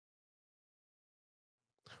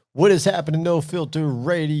What is happening, No Filter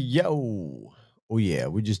Radio? Oh, yeah,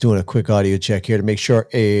 we're just doing a quick audio check here to make sure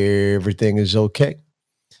everything is okay.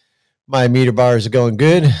 My meter bars are going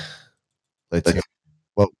good. Let's hear.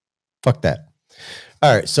 Well, fuck that.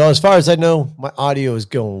 All right, so as far as I know, my audio is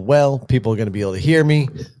going well. People are going to be able to hear me.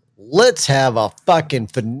 Let's have a fucking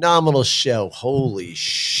phenomenal show. Holy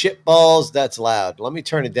shit balls, that's loud. Let me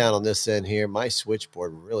turn it down on this end here. My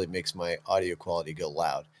switchboard really makes my audio quality go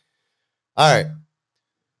loud. All right.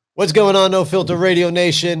 What's going on, No Filter Radio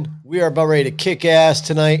Nation? We are about ready to kick ass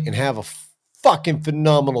tonight and have a fucking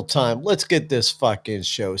phenomenal time. Let's get this fucking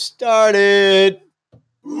show started.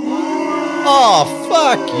 Oh,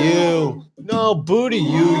 fuck you. No, booty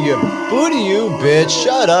you bitch.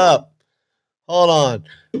 Shut up. Hold on.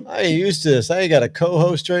 I ain't used to this. I ain't got a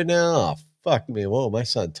co-host right now. Oh, fuck me. Whoa, my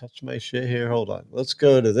son touched my shit here. Hold on. Let's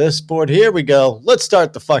go to this board. Here we go. Let's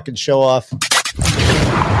start the fucking show off.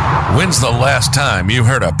 When's the last time you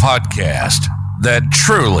heard a podcast that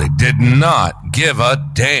truly did not give a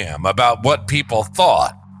damn about what people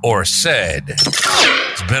thought or said?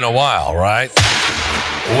 It's been a while, right?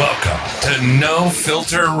 Welcome to No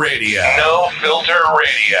Filter Radio. No Filter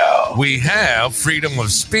Radio. We have freedom of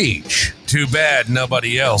speech. Too bad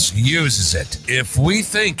nobody else uses it. If we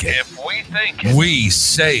think it, we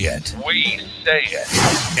say it. We say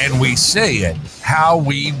it. And we say it how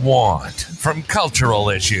we want. From cultural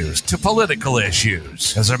issues to political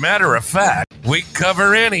issues. As a matter of fact, we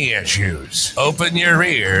cover any issues. Open your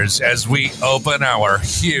ears as we open our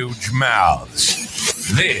huge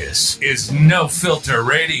mouths. This is No Filter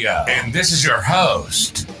Radio, and this is your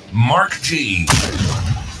host, Mark G.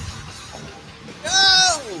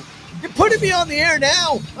 No! You're putting me on the air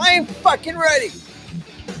now. I ain't fucking ready.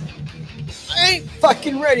 I ain't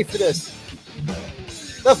fucking ready for this.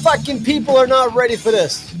 The fucking people are not ready for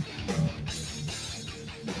this.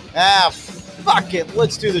 Fuck it.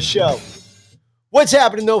 Let's do the show. What's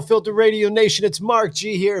happening, No Filter Radio Nation? It's Mark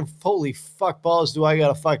G here, and holy fuck balls do I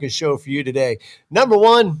got a fucking show for you today. Number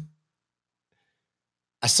one,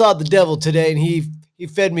 I saw the devil today, and he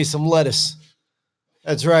fed me some lettuce.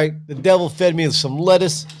 That's right. The devil fed me some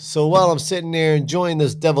lettuce. So while I'm sitting there enjoying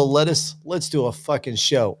this devil lettuce, let's do a fucking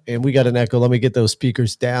show. And we got an echo. Let me get those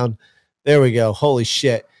speakers down. There we go. Holy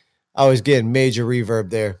shit. I was getting major reverb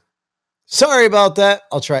there. Sorry about that.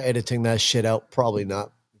 I'll try editing that shit out. Probably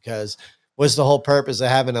not, because what's the whole purpose of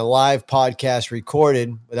having a live podcast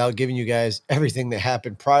recorded without giving you guys everything that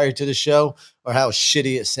happened prior to the show or how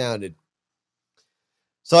shitty it sounded?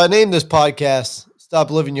 So I named this podcast,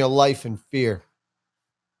 Stop Living Your Life in Fear,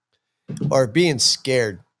 or being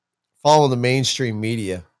scared, following the mainstream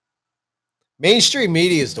media. Mainstream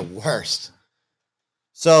media is the worst.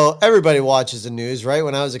 So everybody watches the news, right?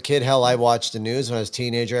 When I was a kid, hell, I watched the news. When I was a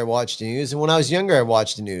teenager, I watched the news. And when I was younger, I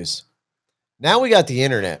watched the news. Now we got the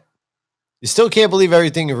internet. You still can't believe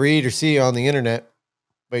everything you read or see on the internet,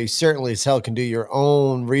 but you certainly as hell can do your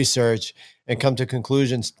own research and come to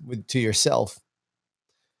conclusions to yourself,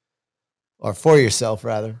 or for yourself,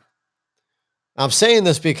 rather. I'm saying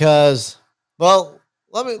this because, well,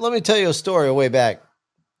 let me tell you a story way back.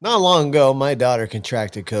 Not long ago, my daughter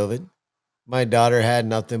contracted COVID. My daughter had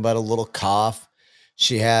nothing but a little cough.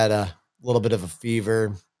 She had a little bit of a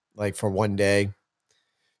fever, like for one day.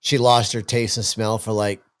 She lost her taste and smell for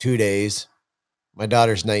like 2 days. My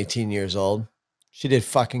daughter's 19 years old. She did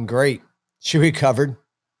fucking great. She recovered.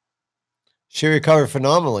 She recovered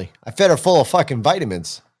phenomenally. I fed her full of fucking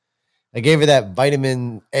vitamins. I gave her that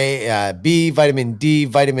vitamin A, B, vitamin D,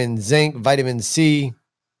 vitamin zinc, vitamin C.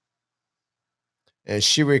 And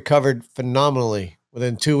she recovered phenomenally.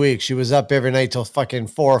 Within 2 weeks, she was up every night till fucking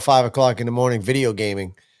 4 or 5 o'clock in the morning video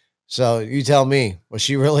gaming. So you tell me, was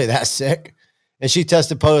she really that sick? And she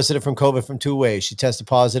tested positive from COVID from 2 ways. She tested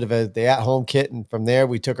positive at the at-home kit, and from there,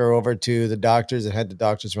 we took her over to the doctors and had the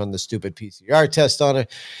doctors run the stupid PCR test on her.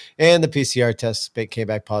 And the PCR test came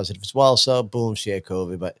back positive as well. So boom, she had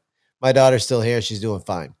COVID. But my daughter's still here. She's doing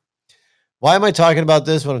fine. Why am I talking about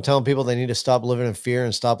this when I'm telling people they need to stop living in fear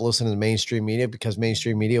and stop listening to mainstream media? Because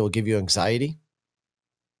mainstream media will give you anxiety.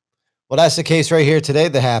 Well, that's the case right here today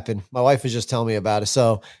that happened. My wife was just telling me about it.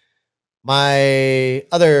 So my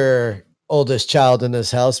other oldest child in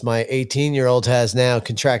this house, my 18-year-old, has now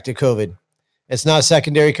contracted COVID. It's not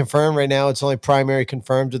secondary confirmed right now. It's only primary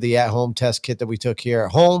confirmed with the at-home test kit that we took here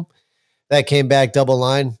at home. That came back double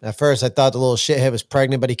line. At first, I thought the little shithead was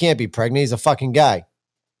pregnant, but he can't be pregnant. He's a fucking guy.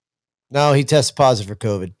 No, he tested positive for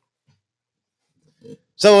COVID.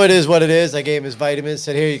 So it is what it is. I gave him his vitamins,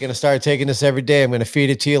 said, here, you're going to start taking this every day. I'm going to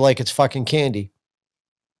feed it to you like it's fucking candy.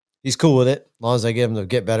 He's cool with it, as long as I get him to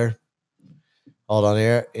get better. Hold on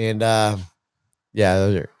here. And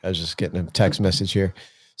yeah, I was just getting a text message here.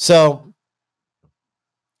 So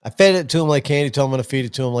I fed it to him like candy. Told him I'm going to feed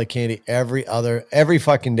it to him like candy every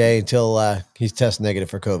fucking day until he's test negative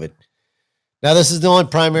for COVID. Now, this is the only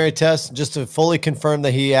primary test just to fully confirm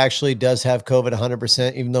that he actually does have COVID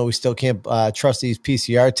 100%, even though we still can't trust these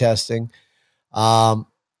PCR testing. I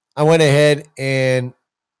went ahead and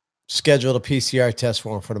scheduled a PCR test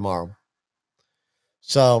for him for tomorrow.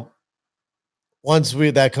 So once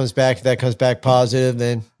that comes back positive,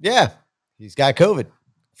 then yeah, he's got COVID.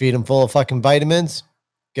 Feed him full of fucking vitamins.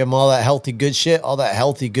 Give him all that healthy good shit, all that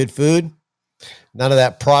healthy good food. None of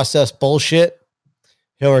that processed bullshit.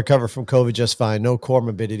 He'll recover from COVID just fine. No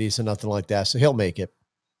comorbidities and nothing like that. So he'll make it.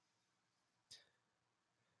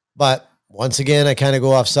 But once again, I kind of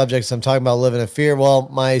go off subjects. I'm talking about living in fear. Well,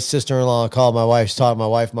 my sister-in-law called my wife, talked to my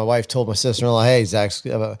wife. My wife told my sister-in-law, hey, Zach's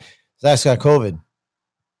got COVID.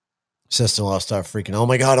 Sister-in-law started freaking, oh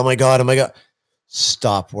my God.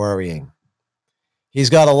 Stop worrying. He's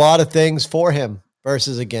got a lot of things for him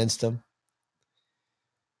versus against him.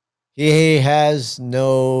 He has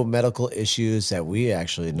no medical issues that we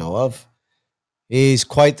actually know of. He's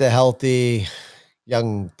quite the healthy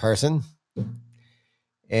young person,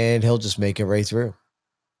 and he'll just make it right through.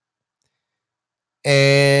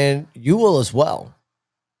 And you will as well.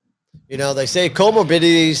 You know, they say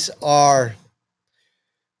comorbidities are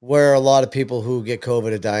where a lot of people who get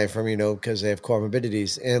COVID are dying from, you know, because they have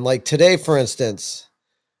comorbidities. And like today, for instance,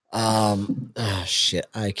 I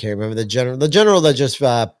can't remember the general that just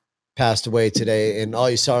passed away today, and all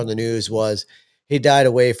you saw in the news was he died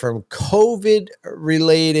away from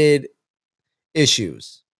COVID-related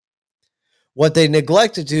issues. What they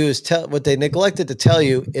neglected to tell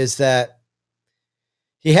you is that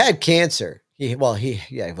he had cancer. He's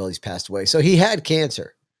passed away. So he had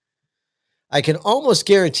cancer. I can almost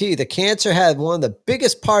guarantee the cancer had one of the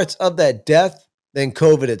biggest parts of that death than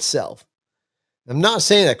COVID itself. I'm not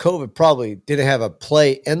saying that COVID probably didn't have a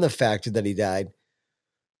play in the factor that he died,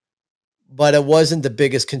 but it wasn't the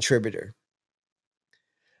biggest contributor.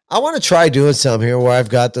 I want to try doing something here where I've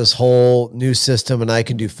got this whole new system and I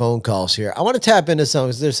can do phone calls here. I want to tap into something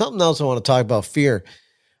because there's something else I want to talk about, fear.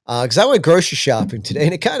 Because I went grocery shopping today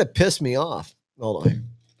and it kind of pissed me off. Hold on.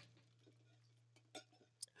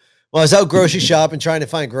 Well, I was out grocery shopping trying to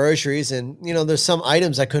find groceries, and you know, there's some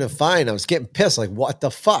items I couldn't find. I was getting pissed, like, what the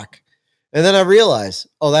fuck? And then I realized,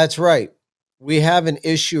 oh, that's right. We have an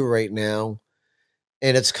issue right now,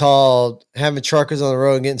 and it's called having truckers on the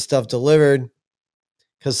road and getting stuff delivered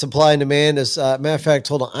because supply and demand is, matter of fact,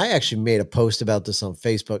 hold on. I actually made a post about this on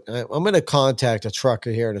Facebook. I'm going to contact a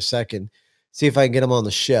trucker here in a second, see if I can get him on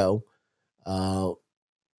the show.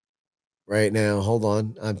 Right now, hold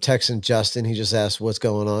on. I'm texting Justin. He just asked what's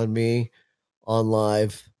going on. Me on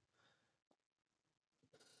live.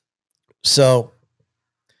 So,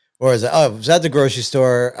 where is it? Oh, I was at the grocery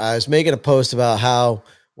store. I was making a post about how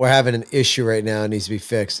we're having an issue right now. It needs to be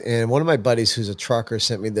fixed. And one of my buddies who's a trucker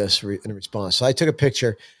sent me this in response. So I took a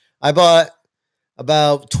picture. I bought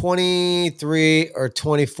about 23 or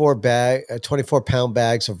 24 pound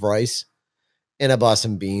bags of rice. And I bought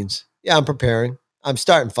some beans. Yeah, I'm preparing. I'm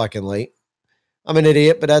starting fucking late. I'm an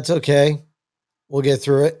idiot, but that's okay. We'll get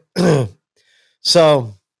through it.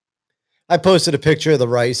 So I posted a picture of the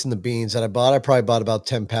rice and the beans that I bought. I probably bought about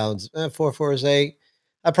 10 pounds. 4 is 8.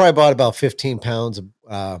 I probably bought about 15 pounds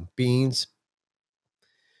of beans.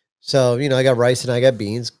 So, you know, I got rice and I got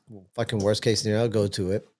beans. Fucking worst case scenario, I'll go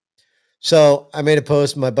to it. So I made a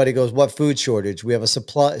post. My buddy goes, what food shortage? We have a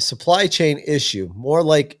supply chain issue, more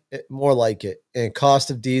like it, and cost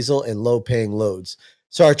of diesel and low paying loads.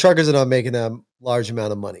 So our truckers are not making a large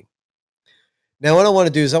amount of money. Now, what I want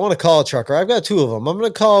to do is I want to call a trucker. I've got 2 of them. I'm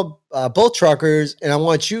going to call both truckers, and I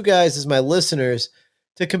want you guys as my listeners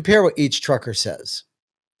to compare what each trucker says.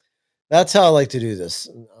 That's how I like to do this.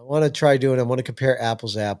 I want to try doing it. I want to compare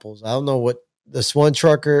apples to apples. I don't know what this one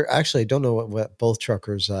trucker, actually, I don't know what both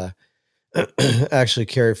truckers actually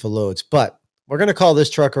carry for loads, but we're going to call this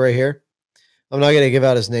trucker right here. I'm not going to give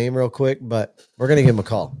out his name real quick, but we're going to give him a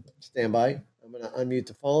call. Stand by. I'm going to unmute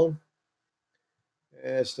the phone.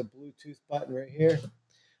 It's the Bluetooth button right here.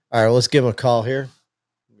 All right, let's give him a call here.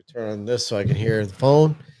 Let me turn on this so I can hear the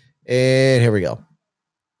phone. And here we go.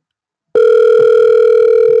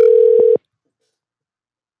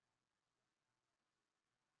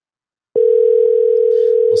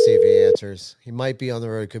 We'll see if he answers. He might be on the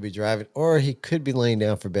road, could be driving, or he could be laying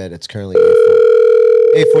down for bed. It's currently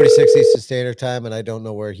 8:46 Eastern Standard Time, and I don't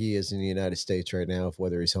know where he is in the United States right now,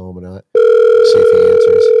 whether he's home or not. Let's see if he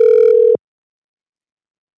answers.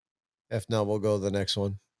 If not, we'll go to the next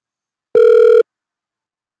one.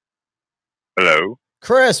 Hello.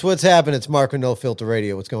 Chris, what's happening? It's Mark with No Filter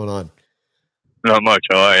Radio. What's going on? Not much.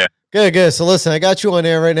 How are you? Good. So listen, I got you on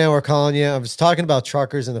air right now. We're calling you. I was talking about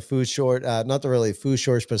truckers and the food short, not the really food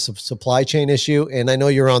shortage, but supply chain issue. And I know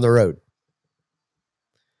you're on the road.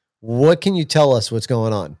 What can you tell us what's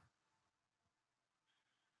going on?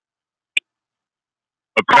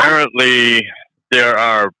 Apparently, there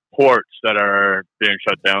are ports that are being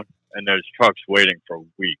shut down, and there's trucks waiting for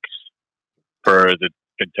weeks for the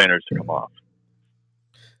containers to come off.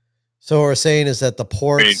 So what we're saying is that the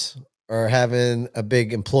ports are having a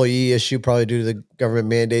big employee issue, probably due to the government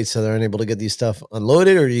mandates, so they're unable to get these stuff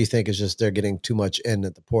unloaded, or do you think it's just they're getting too much in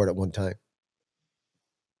at the port at one time?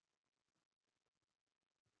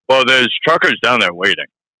 Well, there's truckers down there waiting,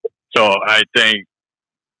 so I think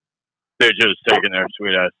they're just taking their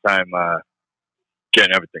sweet ass time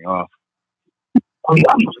getting everything off.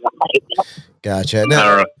 Gotcha.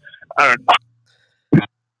 Now, I don't know.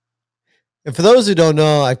 And for those who don't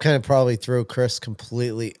know, I kind of probably threw Chris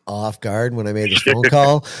completely off guard when I made this phone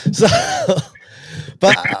call. So,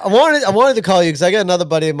 but I wanted to call you because I got another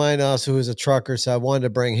buddy of mine also who's a trucker, so I wanted to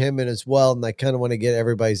bring him in as well. And I kind of want to get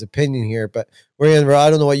everybody's opinion here. But I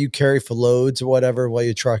don't know what you carry for loads or whatever while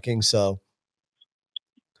you're trucking. So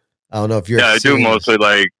I don't know if you're. Yeah, I do mostly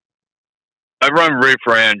I run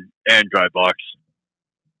reefer and dry box.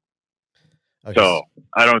 Okay. So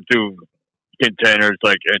I don't do containers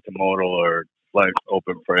like intermodal or like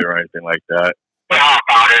open freight or anything like that.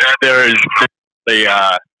 There is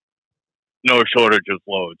no shortage of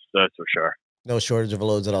loads, that's for sure. No shortage of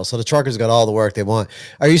loads at all. So the truckers got all the work they want.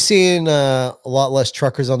 Are you seeing a lot less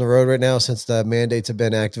truckers on the road right now since the mandates have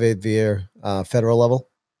been activated via federal level?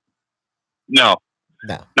 No.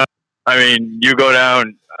 I mean, you go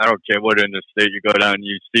down, I don't care what in the state you go down,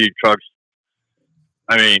 you see trucks.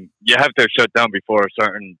 I mean, you have to shut down before a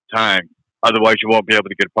certain time. Otherwise, you won't be able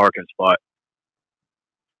to get a parking spot.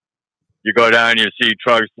 You go down, you see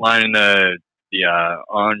trucks lining the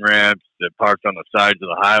on-ramps. They're parked on the sides of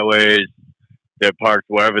the highways. They're parked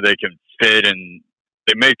wherever they can fit, and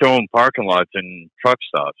they make their own parking lots and truck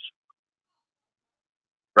stops.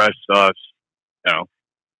 Rest stops, you know.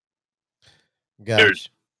 Gotcha. There's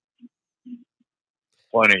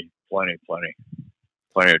plenty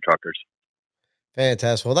of truckers.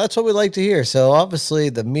 Fantastic. Well, that's what we like to hear. So obviously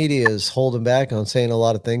the media is holding back on saying a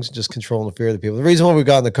lot of things, just controlling the fear of the people. The reason why we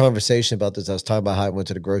got in the conversation about this, I was talking about how I went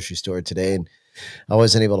to the grocery store today and I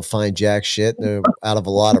wasn't able to find jack shit. They're out of a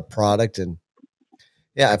lot of product. And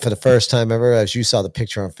yeah, for the first time ever, as you saw the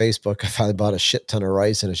picture on Facebook, I finally bought a shit ton of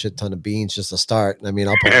rice and a shit ton of beans just to start. I mean,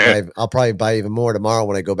 I'll probably buy even more tomorrow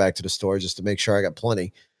when I go back to the store just to make sure I got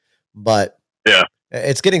plenty. But yeah,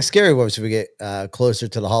 it's getting scary once we get closer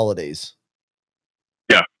to the holidays.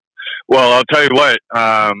 Yeah. Well, I'll tell you what,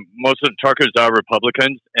 most of the truckers are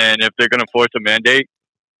Republicans, and if they're going to force a mandate,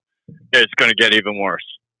 it's going to get even worse.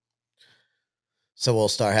 So we'll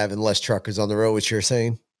start having less truckers on the road, which you're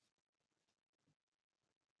saying?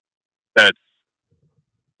 That's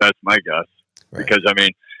my guess. Right. Because, I mean,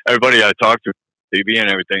 everybody I talk to, TV and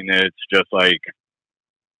everything, it's just like,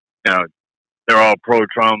 you know, they're all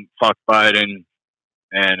pro-Trump, fuck Biden,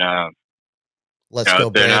 and let's go,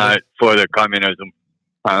 they're Brandon. not for the communism.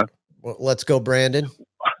 Huh? Well, let's go, Brandon.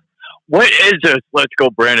 What is this let's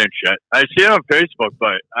go, Brandon shit? I see it on Facebook,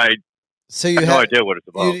 but I have no idea what it's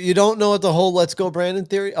about. You don't know what the whole let's go, Brandon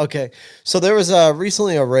theory? Okay. So there was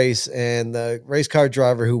recently a race, and the race car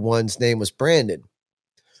driver who won's name was Brandon.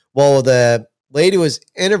 Well, the lady was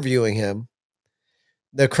interviewing him.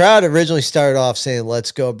 The crowd originally started off saying,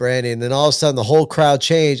 let's go, Brandon. And then all of a sudden, the whole crowd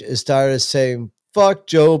changed and started saying, fuck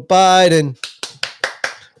Joe Biden.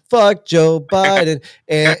 Fuck Joe Biden.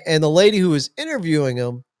 And the lady who was interviewing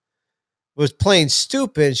him was playing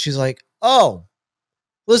stupid. She's like, oh,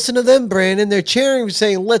 listen to them, Brandon. They're cheering,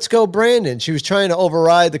 saying, let's go, Brandon. She was trying to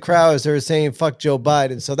override the crowd as they were saying, fuck Joe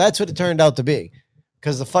Biden. So that's what it turned out to be.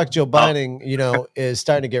 Because the fuck Joe Biden, is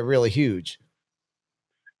starting to get really huge.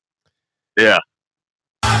 Yeah.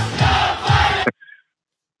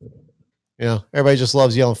 Everybody just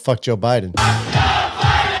loves yelling, fuck Joe Biden.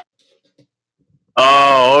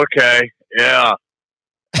 Oh, okay. Yeah.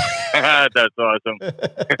 That's awesome.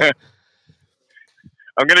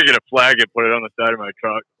 I'm going to get a flag and put it on the side of my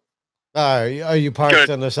truck. Are you parked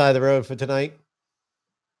on the side of the road for tonight?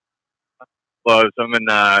 Well, I'm in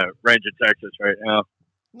Ranger, Texas right now.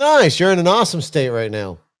 Nice. You're in an awesome state right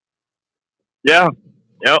now. Yeah.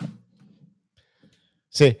 Yep.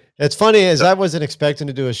 See, it's funny is I wasn't expecting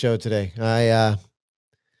to do a show today.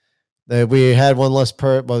 We had one less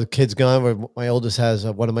the kid's gone. My oldest has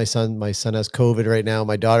one of my son. My son has COVID right now.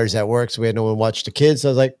 My daughter's at work, so we had no one watch the kids. So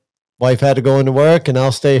I was like, wife had to go into work, and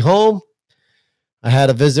I'll stay home. I had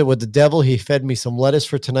a visit with the devil. He fed me some lettuce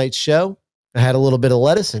for tonight's show. I had a little bit of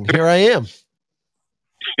lettuce, and here I am.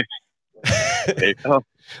 There you go.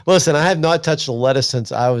 Listen, I have not touched the lettuce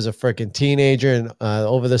since I was a freaking teenager. And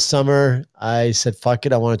over the summer, I said, fuck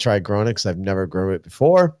it. I want to try growing it because I've never grown it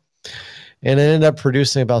before. And I ended up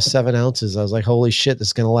producing about 7 ounces. I was like, holy shit, this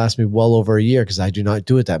is going to last me well over a year because I do not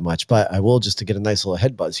do it that much. But I will just to get a nice little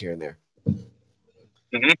head buzz here and there.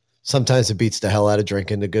 Mm-hmm. Sometimes it beats the hell out of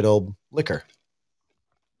drinking the good old liquor.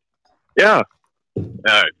 Yeah.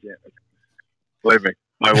 Yeah. Believe me,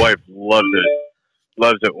 my wife loves it.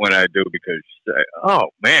 Loves it when I do because she's like, oh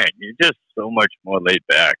man, you're just so much more laid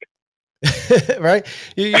back. Right?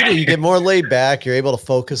 You get more laid back. You're able to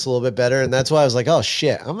focus a little bit better. And that's why I was like, oh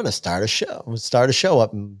shit, I'm going to start a show. I'm going to start a show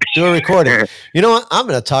up and do a recording. You know what? I'm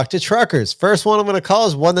going to talk to truckers. First one I'm going to call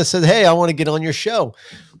is one that said, hey, I want to get on your show.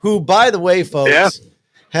 Who, by the way, folks,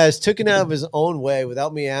 has taken out of his own way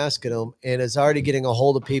without me asking him and is already getting a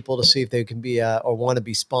hold of people to see if they can be or want to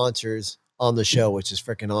be sponsors on the show, which is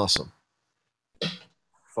freaking awesome.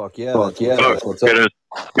 Fuck yeah. Gotta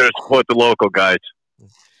support the local guys.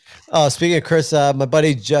 Speaking of Chris, my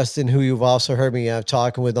buddy Justin, who you've also heard me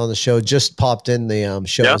talking with on the show, just popped in the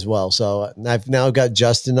show as well. So I've now got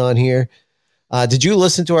Justin on here. Did you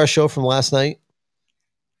listen to our show from last night?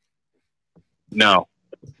 No.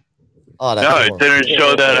 Oh, no, it didn't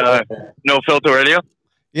show that No Filter Radio?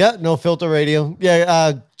 Yeah, No Filter Radio.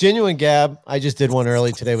 Yeah, Genuine Gab. I just did one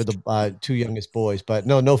early today with the 2 youngest boys. But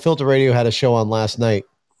No Filter Radio had a show on last night.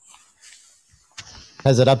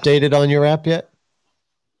 Has it updated on your app yet?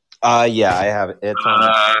 Yeah, I have it. It's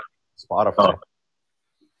on Spotify.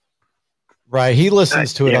 Right. He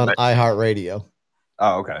listens to it on iHeartRadio.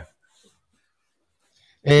 Oh, okay.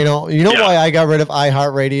 And you know why I got rid of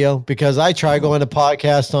iHeartRadio? Because I tried going to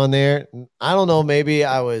podcast on there. I don't know, maybe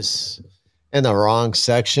I was in the wrong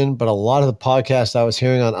section, but a lot of the podcasts I was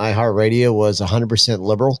hearing on iHeartRadio was 100%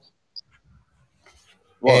 liberal.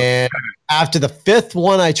 Whoa. And after the 5th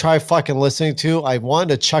one I tried fucking listening to, I wanted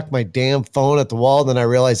to chuck my damn phone at the wall. Then I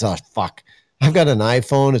realized, oh, fuck. I've got an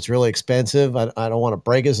iPhone. It's really expensive. I don't want to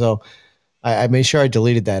break it. So I made sure I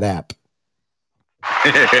deleted that app.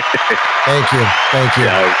 Thank you.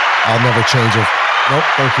 Yeah. I'll never change it. Nope.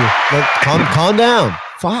 Thank you. Nope. Calm down.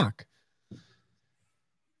 Fuck.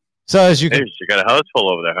 So as you can, you got a house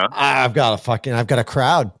full over there, huh? I've got a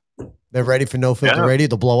crowd. They're ready for No Filter Radio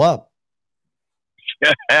to blow up.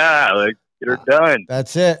 Yeah, like get her done.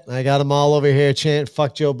 That's it. I got them all over here chanting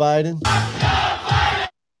 "Fuck Joe Biden."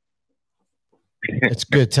 It's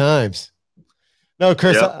good times. No,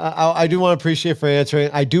 Chris, I do want to appreciate for answering.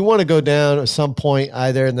 I do want to go down at some point,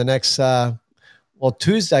 either in the next,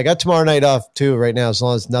 Tuesday. I got tomorrow night off too. Right now, as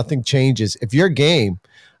long as nothing changes. If you're game,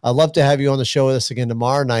 I'd love to have you on the show with us again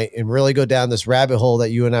tomorrow night and really go down this rabbit hole that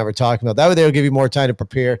you and I were talking about. That way, they'll give you more time to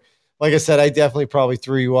prepare. Like I said, I definitely probably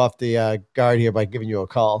threw you off the guard here by giving you a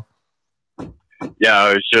call. Yeah,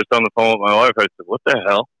 I was just on the phone with my wife. I said, what the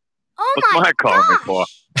hell? Oh, what's Mike calling me for?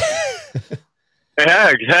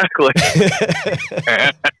 Yeah, exactly.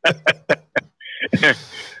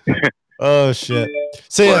 Oh, shit.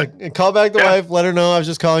 So, yeah, call back the wife. Let her know I was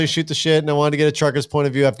just calling you, shoot the shit, and I wanted to get a trucker's point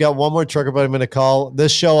of view. I've got one more trucker, but I'm going to call.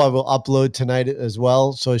 This show I will upload tonight as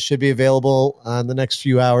well, so it should be available in the next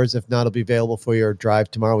few hours. If not, it'll be available for your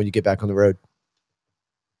drive tomorrow when you get back on the road.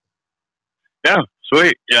 Yeah,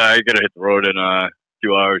 sweet. Yeah, I got to hit the road in a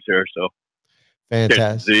few hours here, so.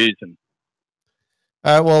 Fantastic.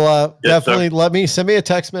 All right, well, definitely send me a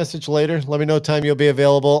text message later. Let me know what time you'll be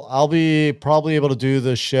available. I'll be probably able to do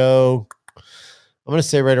the show. I'm going to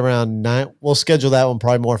say right around 9. We'll schedule that one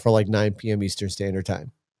probably more for like 9 p.m. Eastern Standard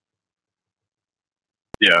Time.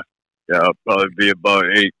 Yeah, it'll probably be about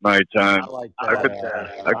 8 my time. I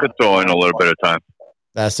could throw in a little bit of time.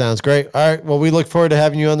 That sounds great. All right, well, we look forward to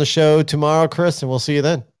having you on the show tomorrow, Chris, and we'll see you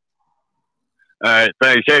then. All right,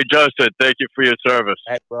 thanks. Hey, Justin, thank you for your service.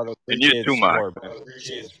 Hey, brother. And you too, Mark.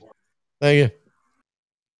 Thank you.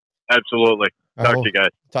 Absolutely. Talk to you guys.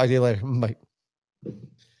 Talk to you later. Bye.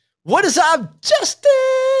 What is up, Justin?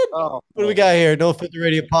 What do we got here? No Filter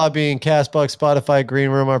Radio, Podbean, CastBox, Spotify, Green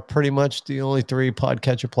Room are pretty much the only 3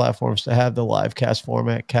 podcatcher platforms to have the live cast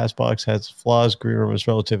format. CastBox has flaws. Green Room is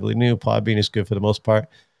relatively new. Podbean is good for the most part.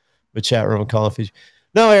 But chat room and calling feature.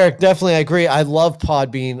 No, Eric, definitely I agree. I love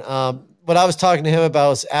Podbean. What I was talking to him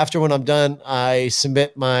about is after when I'm done, I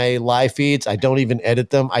submit my live feeds. I don't even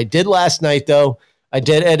edit them. I did last night, though. I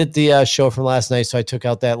did edit the show from last night, so I took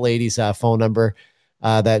out that lady's phone number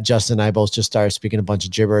that Justin and I both just started speaking a bunch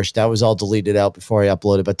of gibberish. That was all deleted out before I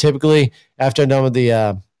uploaded. But typically, after I'm done with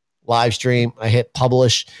the live stream, I hit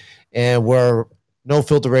publish, and we're No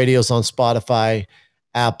Filter Radio's on Spotify,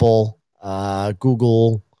 Apple,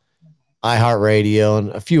 Google, iHeartRadio, and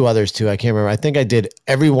a few others too. I can't remember. I think I did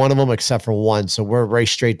every one of them except for one. So we're right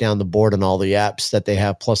straight down the board on all the apps that they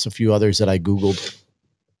have, plus a few others that I Googled.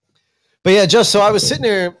 But yeah, just so I was sitting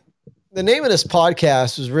there, the name of this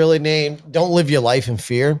podcast was really named Don't Live Your Life in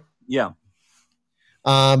Fear. Yeah.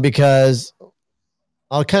 Because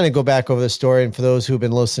I'll kind of go back over the story. And for those who've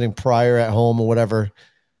been listening prior at home or whatever,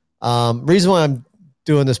 reason why I'm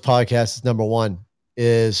doing this podcast is number one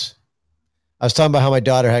is I was talking about how my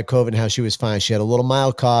daughter had COVID and how she was fine. She had a little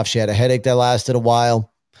mild cough. She had a headache that lasted a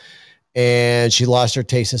while, and she lost her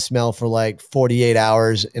taste and smell for like 48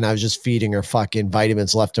 hours. And I was just feeding her fucking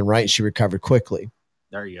vitamins left and right. And she recovered quickly.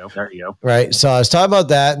 There you go. Right. So I was talking about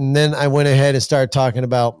that. And then I went ahead and started talking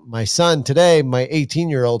about my son today, my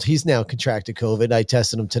 18-year-old. He's now contracted COVID. I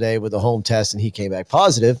tested him today with a home test and he came back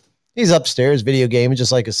positive. He's upstairs video gaming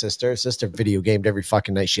just like his sister. His sister video gamed every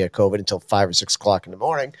fucking night she had COVID until 5 or 6 o'clock in the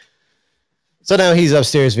morning. So now he's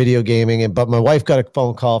upstairs video gaming, but my wife got a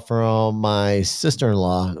phone call from my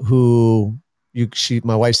sister-in-law who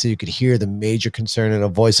my wife said you could hear the major concern in her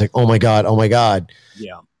voice, like, oh my God.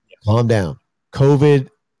 Yeah. Calm down. COVID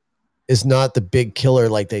is not the big killer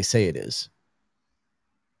like they say it is.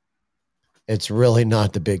 It's really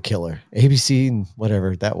not the big killer. ABC and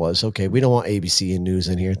whatever that was. Okay, we don't want ABC and news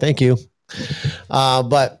in here. Thank you.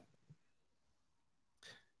 But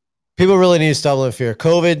people really need to stop living in fear.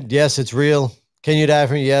 COVID, yes, it's real. Can you die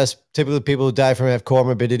from it? Yes. Typically, people who die from it have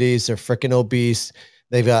comorbidities. They're freaking obese.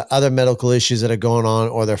 They've got other medical issues that are going on,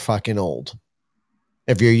 or they're fucking old.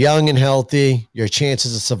 If you're young and healthy, your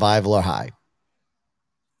chances of survival are high.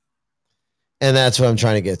 And that's what I'm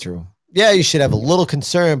trying to get through. Yeah, you should have a little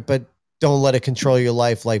concern, but don't let it control your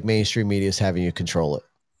life like mainstream media is having you control it.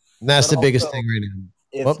 And that's the biggest thing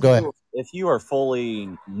right now. Go ahead. If you are fully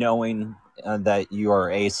knowing that you are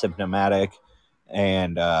asymptomatic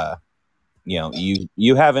and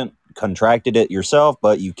you haven't contracted it yourself,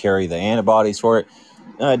 but you carry the antibodies for it,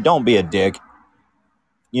 don't be a dick.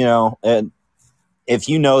 And if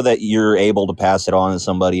you know that you're able to pass it on to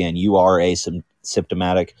somebody and you are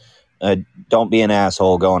asymptomatic, don't be an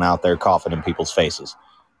asshole going out there coughing in people's faces.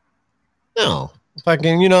 No,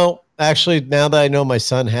 fucking, actually, now that I know my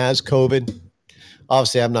son has COVID,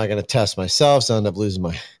 obviously I'm not going to test myself, so I end up losing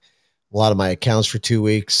a lot of my accounts for 2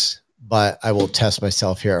 weeks, but I will test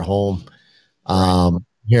myself here at home,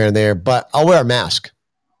 here and there, but I'll wear a mask.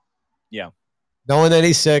 Yeah. Knowing that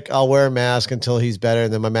he's sick, I'll wear a mask until he's better,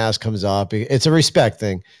 and then my mask comes off. It's a respect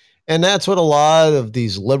thing. And that's what a lot of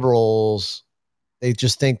these liberals, they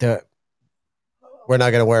just think that we're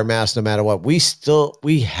not going to wear a mask no matter what.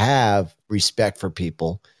 We have respect for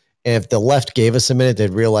people. And if the left gave us a minute,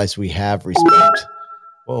 they'd realize we have respect.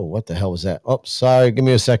 Whoa, what the hell was that? Oh, sorry. Give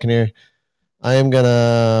me a second here. I am going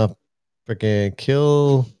to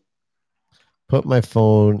freaking put my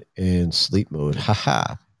phone in sleep mode.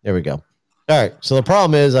 Haha. There we go. All right. So the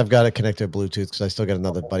problem is I've got it connected to Bluetooth because I still got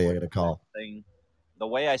another buddy I got to call. The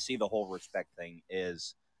way I see the whole respect thing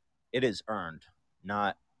is it is earned,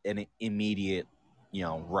 not an immediate,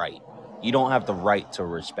 right. You don't have the right to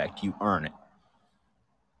respect. You earn it.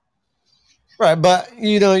 Right. But,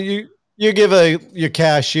 you give your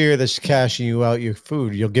cashier that's cashing you out your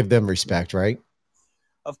food, you'll give them respect, right?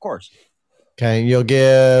 Of course. Okay. You'll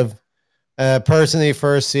give a person that you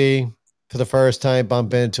first see for the first time,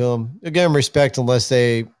 bump into them. You'll give them respect unless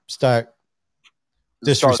they start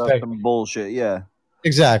disrespecting some bullshit. Yeah.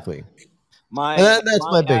 Exactly. That's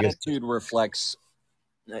my biggest attitude reflects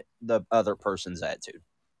the other person's attitude.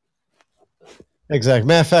 Exactly.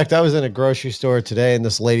 Matter of fact, I was in a grocery store today, and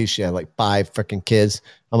this lady, she had like 5 freaking kids.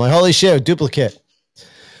 I'm like, holy shit, a duplicate.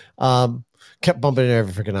 Kept bumping in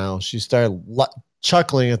every freaking aisle. She started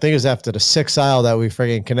chuckling. I think it was after the 6th aisle that we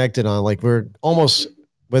freaking connected on. Like we're almost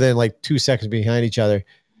within like 2 seconds behind each other.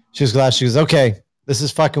 She was glad. She goes, okay, this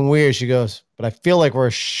is fucking weird. She goes, but I feel like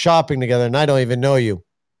we're shopping together, and I don't even know you.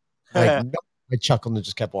 Like, no. I chuckled and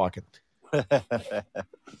just kept walking.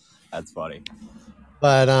 That's funny.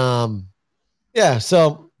 But yeah,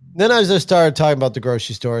 so then I just started talking about the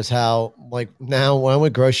grocery stores, how like now when I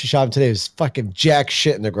went grocery shopping today, there's fucking jack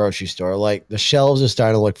shit in the grocery store. Like the shelves are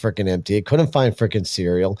starting to look freaking empty. I couldn't find freaking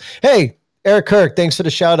cereal. Hey, Eric Kirk, thanks for the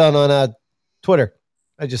shout out on Twitter.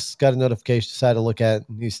 I just got a notification, decided to look at it,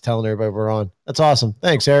 and he's telling everybody we're on. That's awesome.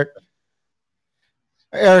 Thanks, Eric.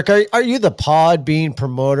 Eric, are you the pod being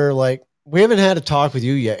promoter? Like, we haven't had a talk with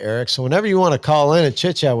you yet, Eric. So whenever you want to call in and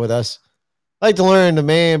chit chat with us, I'd like to learn the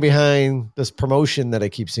man behind this promotion that I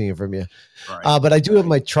keep seeing from you. Right. But I do have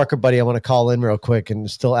my trucker buddy I want to call in real quick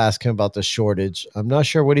and still ask him about the shortage. I'm not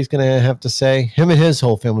sure what he's going to have to say. Him and his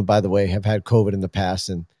whole family, by the way, have had COVID in the past,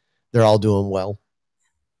 and they're all doing well.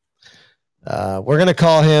 We're going to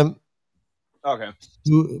call him. Okay.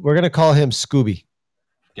 We're going to call him Scooby.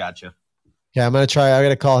 Gotcha. Yeah, I'm going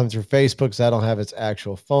to call him through Facebook because I don't have his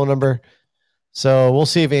actual phone number. So we'll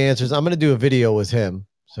see if he answers. I'm going to do a video with him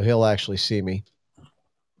so he'll actually see me.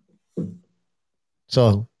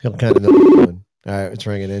 So he'll kind of know what I'm doing. All right, it's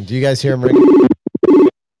ringing in. Do you guys hear him ringing?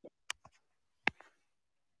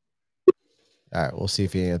 All right, we'll see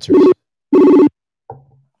if he answers.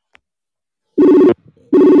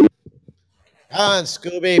 Come on,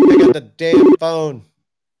 Scooby, pick up the damn phone.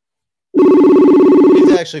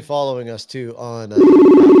 He's actually following us too on.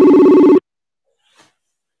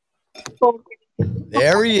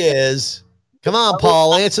 There he is. Come on,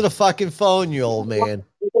 Paul, answer the fucking phone, you old man.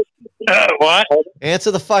 What?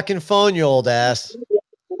 Answer the fucking phone, you old ass.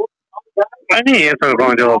 I need to answer the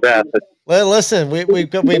phone, you old bastard. Well, listen, we've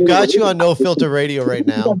got you on No Filter Radio right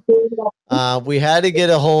now. We had to get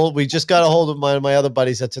a hold. We just got a hold of one of my other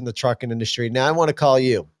buddies that's in the trucking industry. Now I want to call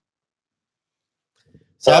you.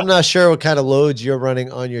 So I'm not sure what kind of loads you're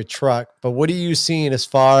running on your truck, but what are you seeing as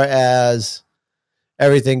far as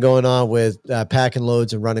everything going on with packing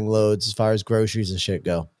loads and running loads as far as groceries and shit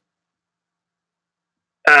go?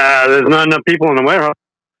 There's not enough people in the warehouse.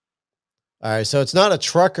 All right, so it's not a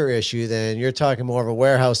trucker issue then. You're talking more of a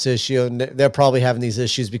warehouse issue, and they're probably having these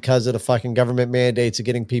issues because of the fucking government mandates of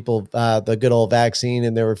getting people the good old vaccine,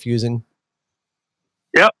 and they're refusing.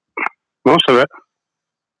 Yep, most of it.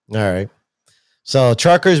 All right. So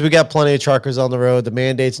truckers, we got plenty of truckers on the road. The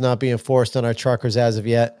mandate's not being forced on our truckers as of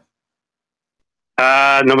yet.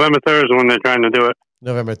 November 3rd is when they're trying to do it.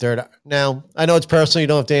 November 3rd. Now, I know it's personal. You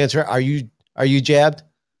don't have to answer. Are you jabbed?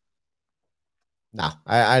 No,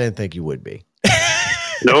 I didn't think you would be.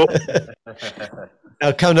 Nope.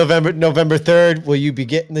 Now, come November 3rd, will you be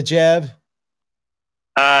getting the jab?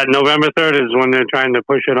 November 3rd is when they're trying to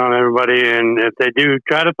push it on everybody, and if they do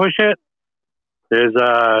try to push it, there's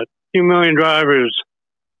 2 million drivers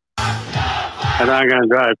that aren't going to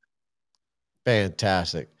drive.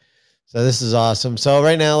 Fantastic. So this is awesome. So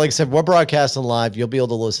right now, like I said, we're broadcasting live. You'll be able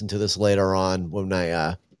to listen to this later on when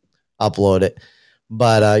I upload it.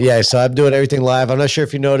 But yeah, so I'm doing everything live. I'm not sure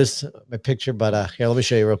if you noticed my picture, but here, let me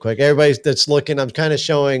show you real quick. Everybody that's looking, I'm kind of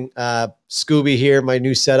showing Scooby here, my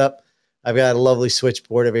new setup. I've got a lovely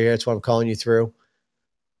switchboard over here. That's what I'm calling you through.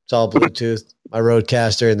 It's all Bluetooth, my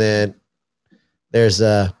Rodecaster, and then there's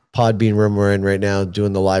a Podbean room we're in right now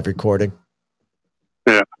doing the live recording.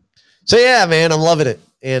 Yeah. So yeah, man, I'm loving it.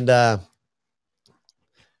 And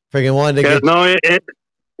freaking wanted to get... No,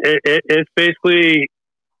 it's basically...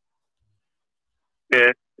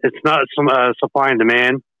 It's not some supply and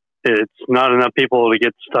demand. It's not enough people to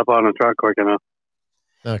get stuff on a truck quick enough.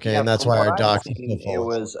 Okay, and that's why our doc... It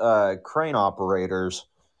was crane operators.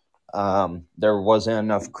 There wasn't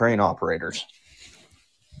enough crane operators.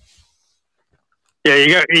 Yeah,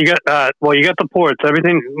 you got you got the ports.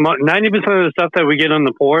 Everything 90% of the stuff that we get on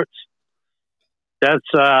the ports, that's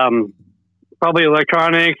probably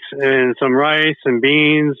electronics and some rice and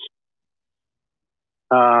beans,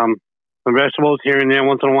 some vegetables here and there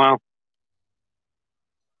once in a while.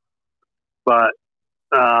 But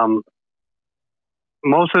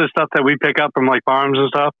most of the stuff that we pick up from like farms and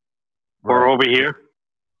stuff, or over here,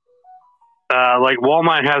 like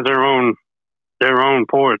Walmart has their own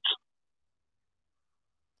ports.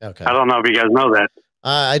 Okay. I don't know if you guys know that.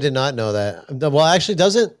 I did not know that. Well, actually,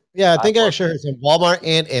 doesn't... Yeah, I think I actually heard some Walmart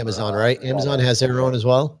and Amazon, right? Amazon has their own as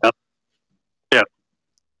well? Yep. Yeah.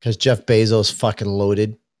 Because Jeff Bezos fucking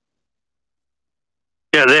loaded.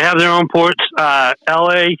 Yeah, they have their own ports.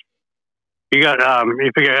 LA, you got,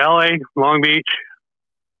 you figure LA, Long Beach,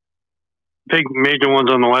 big major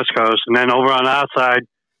ones on the West Coast. And then over on our side,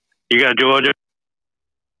 you got Georgia,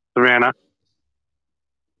 Savannah,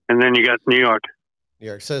 and then you got New York. New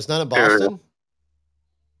York. So it's not in Boston?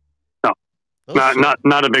 No. Oh,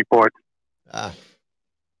 not a big port.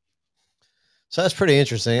 So that's pretty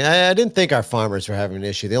interesting. I didn't think our farmers were having an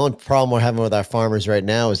issue. The only problem we're having with our farmers right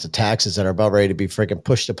now is the taxes that are about ready to be freaking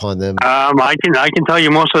pushed upon them. I can tell you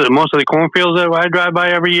most of the cornfields that I drive by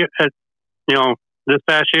every year, this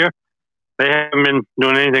past year, they haven't been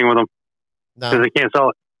doing anything with them because they can't sell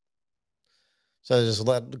it. So they're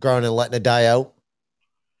just growing and letting it die out.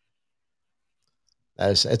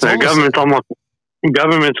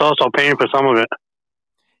 Government's also paying for some of it.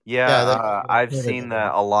 Yeah, I've seen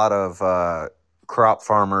that a lot of crop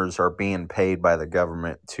farmers are being paid by the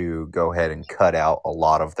government to go ahead and cut out a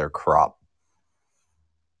lot of their crop.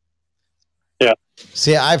 Yeah.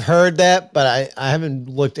 See, I've heard that, but I haven't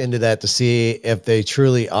looked into that to see if they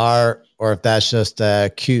truly are or if that's just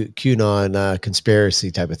a QAnon conspiracy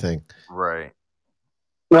type of thing. Right.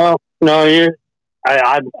 No, I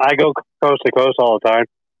go coast to coast all the time.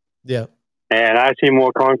 Yeah. and I see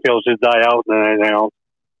more cornfields just die out than anything else.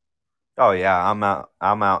 Oh yeah, I'm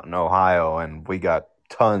out in Ohio, and we got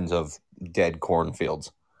tons of dead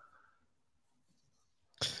cornfields.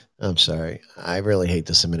 I'm sorry. I really hate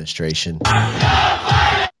this administration.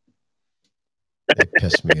 It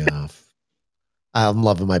pissed me off. I'm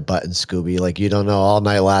loving my buttons, Scooby. Like, you don't know, all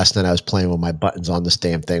night last night I was playing with my buttons on this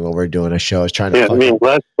damn thing while we are doing a show. I was trying to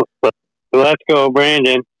Let's go,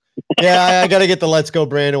 Brandon. Yeah, I got to get the Let's Go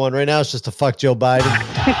Brandon one. Right now it's just to fuck Joe Biden.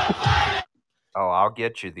 Oh, I'll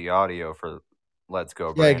get you the audio for Let's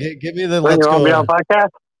Go Brandon. Yeah, give me the Let's Go. Be on podcast?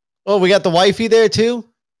 Oh, we got the wifey there too?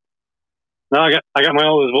 No, I got my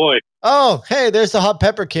oldest boy. Oh, hey, there's the hot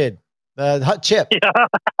pepper kid. The hot chip. Yeah.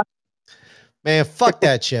 Man, fuck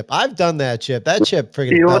that chip. I've done that chip. That chip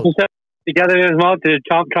friggin' he got it in his mouth to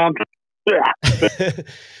chomp.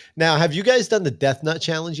 Now, have you guys done the Death Nut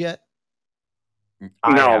Challenge yet?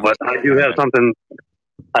 No, but I do have something.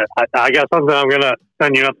 I got something I'm going to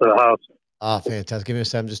send you up to the house. Oh, fantastic. Give me a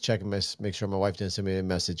second. I'm just checking make sure my wife didn't send me any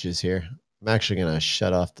messages here. I'm actually going to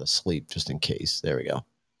shut off the sleep just in case. There we go.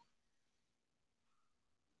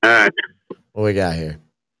 All right. What we got here?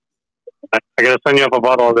 I got to send you up a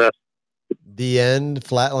bottle of this. The End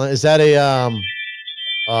Flatline. Is that a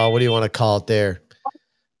what do you want to call it there?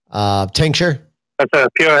 Tincture? That's a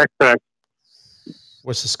pure extract.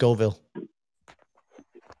 What's the Scoville?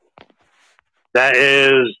 That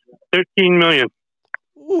is 13 million.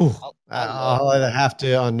 Ooh. I'll either have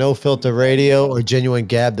to on No Filter Radio or Genuine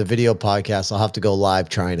Gab, the video podcast. I'll have to go live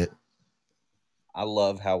trying it. I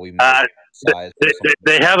love how we size.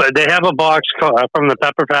 They have a box from the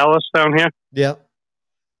Pepper Palace down here. Yep.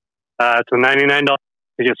 It's a $99 to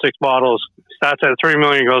get 6 bottles. Starts at 3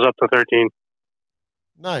 million, goes up to 13.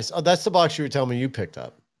 Nice. Oh, that's the box you were telling me you picked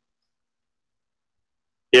up.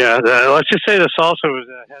 Yeah, let's just say the salsa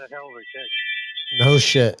had a hell of a kick. No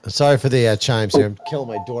shit. Sorry for the chimes here. I'm killing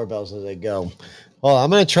my doorbells as they go. Well, I'm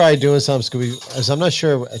going to try doing something, Scooby, as I'm not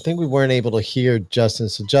sure. I think we weren't able to hear Justin.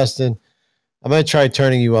 So, Justin, I'm going to try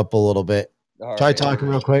turning you up a little bit. Try talking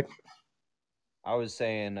real quick. I was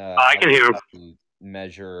saying I can hear him.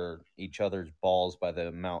 Measure each other's balls by the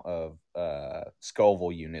amount of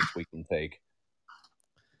Scoville units we can take.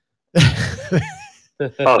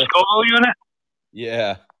 Scoville unit?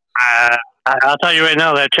 Yeah. I'll tell you right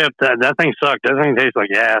now, that chip, that thing sucked. That thing tastes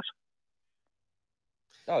like ass.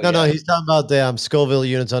 Oh, no, he's talking about the Scoville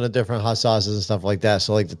units on the different hot sauces and stuff like that.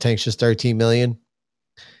 So, like the tank's just 13 million.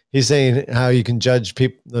 He's saying how you can judge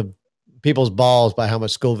people's balls by how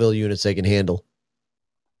much Scoville units they can handle.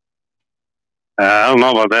 I don't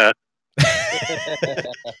know about that.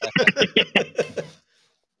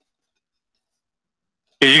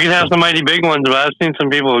 You can have some mighty big ones, but I've seen some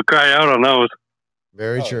people who cry out on those.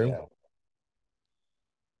 Very true. Yeah.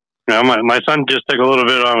 You know, my son just took a little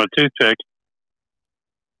bit on a toothpick,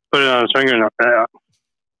 put it on his finger, and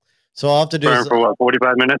so I'll have to do for what,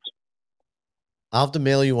 45 minutes? I'll have to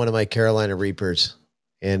mail you one of my Carolina Reapers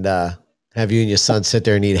and have you and your son sit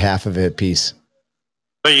there and eat half of it a piece.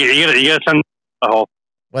 But you gotta send the whole.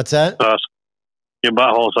 What's that? Sauce. Your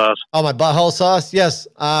butthole sauce. Oh, my butthole sauce? Yes.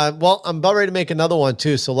 Well, I'm about ready to make another one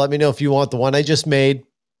too. So let me know if you want the one I just made,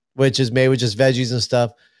 which is made with just veggies and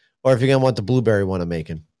stuff, or if you're gonna want the blueberry one I'm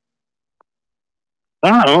making.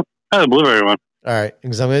 Oh, the blueberry one. All right,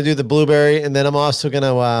 because I'm gonna do the blueberry, and then I'm also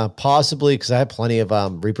gonna possibly, because I have plenty of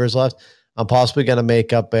Reapers left, I'm possibly gonna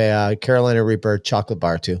make up a Carolina Reaper chocolate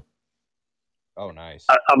bar too. Oh, nice.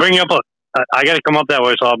 I'll bring you up I got to come up that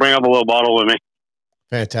way, so I'll bring up a little bottle with me.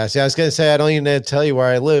 Fantastic. I was going to say, I don't even need to tell you where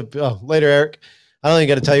I live. Oh, later, Eric. I don't even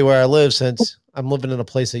got to tell you where I live since I'm living in a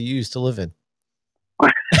place that you used to live in.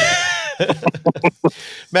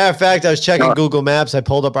 Matter of fact, I was checking Google Maps. I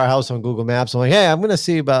pulled up our house on Google Maps. I'm like, hey, I'm going to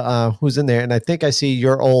see about who's in there. And I think I see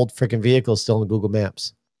your old freaking vehicle still in Google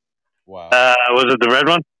Maps. Wow. Was it the red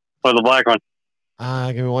one or the black one?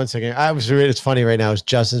 Give me 1 second. It's funny right now.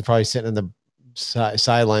 Justin's probably sitting in the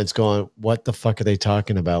sidelines going, what the fuck are they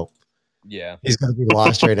talking about? Yeah. He's going to be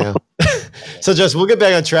lost right now. So, Justin, we'll get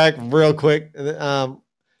back on track real quick. When I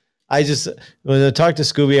talk to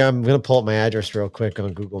Scooby, I'm going to pull up my address real quick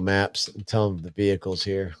on Google Maps and tell him the vehicle's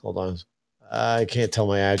here. Hold on. I can't tell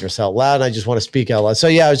my address out loud. I just want to speak out loud. So,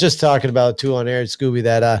 yeah, I was just talking about too on air, Scooby,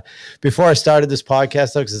 that before I started this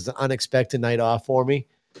podcast, because it's an unexpected night off for me,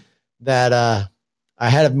 that I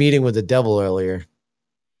had a meeting with the devil earlier.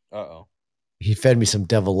 Uh-oh. He fed me some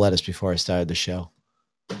devil lettuce before I started the show.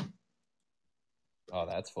 Oh,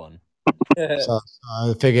 that's fun. So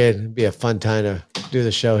I figured it'd be a fun time to do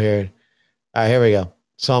the show here. All right, here we go.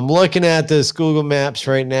 So I'm looking at this Google Maps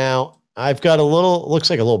right now. I've got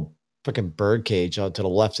looks like a little freaking bird cage out to the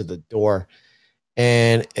left of the door.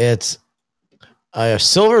 And it's a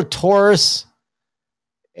silver Taurus,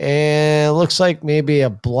 and it looks like maybe a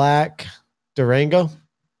black Durango.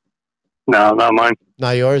 No, not mine.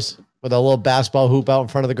 Not yours? With a little basketball hoop out in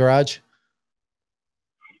front of the garage?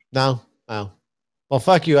 No? Oh. Well,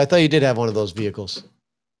 fuck you. I thought you did have one of those vehicles.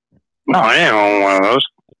 No, I ain't own one of those.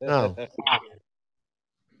 No.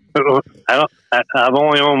 I've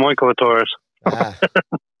only owned one Taurus.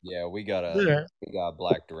 Yeah, we got a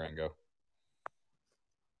black Durango.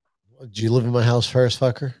 Did you live in my house first,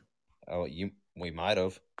 fucker? Oh, we might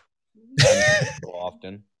have. So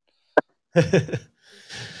often.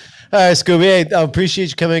 All right, Scooby. Hey, I appreciate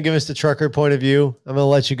you coming and giving us the trucker point of view. I'm going to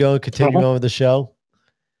let you go and continue on with the show.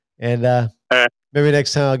 And maybe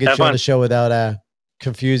next time I'll get you on the show without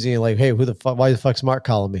confusing you. Like, hey, who the fuck? Why the fuck's Mark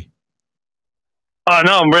calling me? Oh,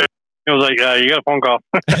 no, I'm Rick. It was like, you got a phone call.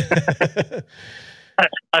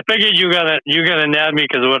 I figured you gonna nab me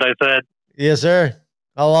because of what I said. Yes, sir.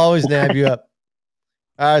 I'll always nab you up.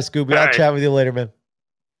 All right, Scooby. I'll chat with you later, man.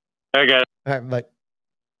 Okay. All right, bye.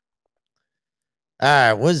 All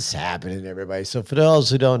right, what's happening, everybody? So for those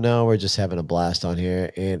who don't know, we're just having a blast on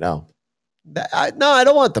here. And I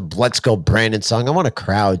don't want the Let's Go Brandon song. I want a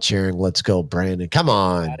crowd cheering Let's Go Brandon. Come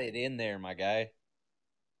on. Got it in there, my guy.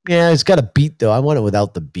 Yeah, it's got a beat, though. I want it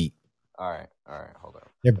without the beat. All right. Hold on.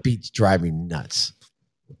 Their beats drive me nuts.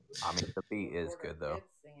 I mean, the beat is good, though.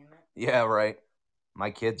 Yeah, right.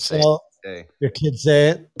 My kids say it. Your kids say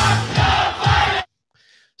it?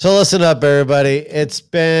 So listen up, everybody. It's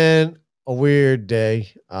been a weird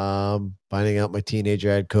day. Finding out my teenager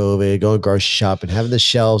had COVID, going grocery shopping, having the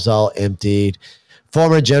shelves all emptied.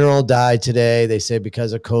 Former general died today. They say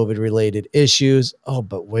because of COVID-related issues. Oh,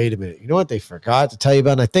 but wait a minute. You know what they forgot to tell you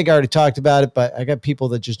about? And I think I already talked about it, but I got people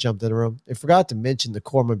that just jumped in the room. They forgot to mention the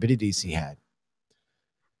comorbidities he had.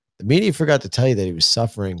 The media forgot to tell you that he was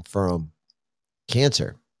suffering from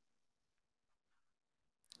cancer.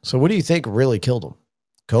 So what do you think really killed him?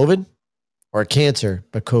 COVID or cancer,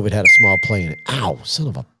 but COVID had a small play in it? Ow, son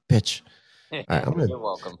of a bitch. All right, You're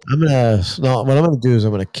welcome. what I'm going to do is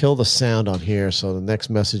I'm going to kill the sound on here. So the next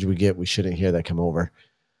message we get, we shouldn't hear that come over.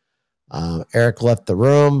 Eric left the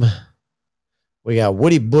room. We got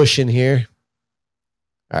Woody Bush in here.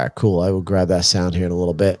 All right, cool. I will grab that sound here in a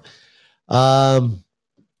little bit.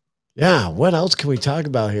 Yeah, what else can we talk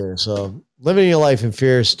about here? So living your life in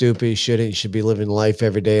fear is stupid. You shouldn't. You should be living life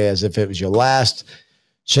every day as if it was your last.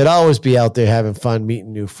 Should always be out there having fun,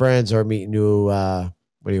 meeting new friends or meeting new,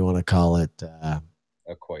 what do you want to call it?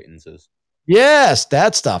 Acquaintances. Yes,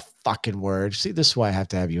 that's the fucking word. See, this is why I have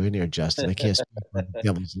to have you in here, Justin. I can't speak when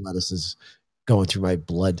devil's lettuce is going through my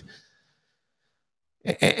blood.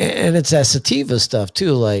 And it's that sativa stuff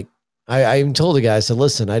too. Like I even told the guy, I said,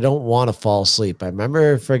 listen, I don't want to fall asleep. I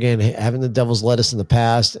remember friggin' having the devil's lettuce in the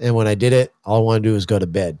past. And when I did it, all I want to do is go to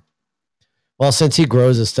bed. Well, since he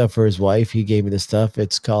grows this stuff for his wife, he gave me this stuff.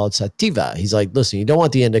 It's called sativa. He's like, listen, you don't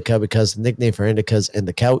want the indica because the nickname for indica is in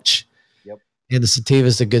the couch. Yep. And the sativa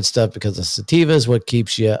is the good stuff because the sativa is what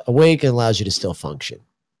keeps you awake and allows you to still function.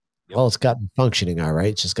 Yep. Well, it's got me functioning all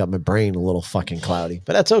right. It's just got my brain a little fucking cloudy.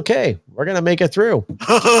 But that's okay. We're going to make it through.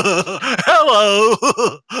 Hello.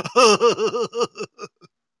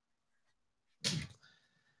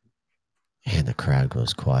 And the crowd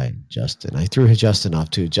goes quiet. Justin. I threw Justin off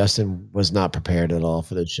too. Justin was not prepared at all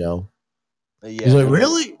for the show. Yeah. He's like,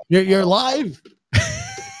 really? You're live?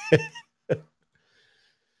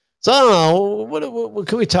 So I don't know. What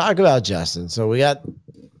can we talk about, Justin? So we got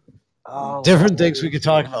different things we could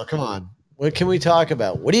talk about. Come on. What can we talk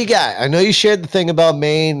about? What do you got? I know you shared the thing about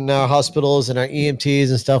Maine and our hospitals and our EMTs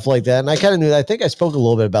and stuff like that. And I kind of knew that. I think I spoke a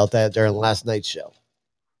little bit about that during last night's show.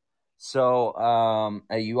 So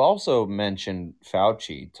you also mentioned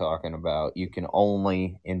Fauci talking about you can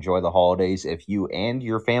only enjoy the holidays if you and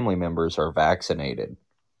your family members are vaccinated.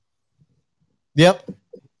 Yep.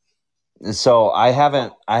 So I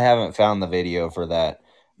haven't found the video for that,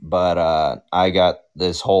 but I got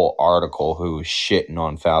this whole article who's shitting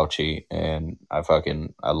on Fauci, and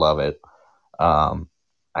I love it.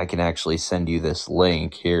 I can actually send you this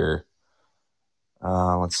link here.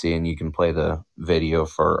 Let's see, and you can play the video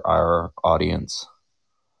for our audience.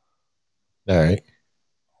 All right.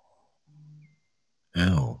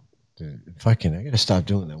 Ow. Dude, I gotta stop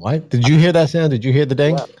doing that. Why? Did you hear that sound? Did you hear the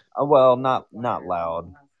ding? Well, not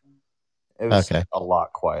loud. It was a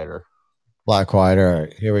lot quieter. A lot quieter. All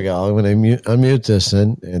right, here we go. I'm going to unmute this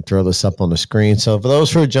and throw this up on the screen. So for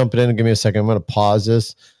those who are jumping in, give me a second. I'm going to pause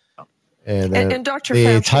this. And Dr. The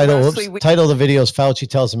Fauci, title of the video is Fauci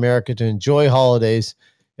tells America to enjoy holidays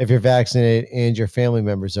if you're vaccinated and your family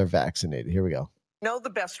members are vaccinated. Here we go. know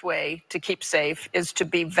the best way to keep safe is to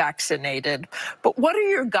be vaccinated. But what are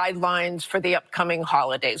your guidelines for the upcoming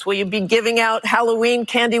holidays? Will you be giving out Halloween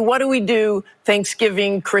candy? What do we do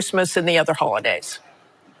Thanksgiving, Christmas, and the other holidays?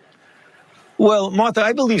 Well, Martha,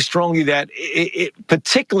 I believe strongly that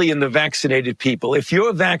particularly in the vaccinated people, if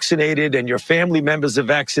you're vaccinated and your family members are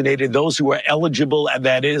vaccinated, those who are eligible, and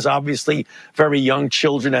that is obviously very young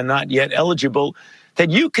children are not yet eligible,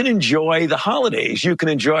 that you can enjoy the holidays. You can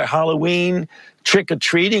enjoy Halloween,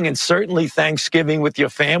 trick-or-treating, and certainly Thanksgiving with your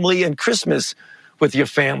family and Christmas with your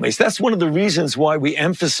families. That's one of the reasons why we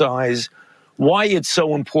emphasize why it's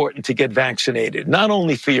so important to get vaccinated, not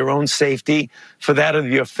only for your own safety, for that of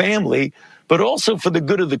your family, but also for the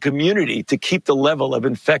good of the community to keep the level of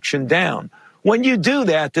infection down. When you do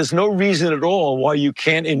that, there's no reason at all why you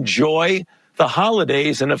can't enjoy the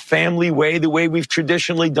holidays in a family way, the way we've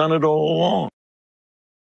traditionally done it all along.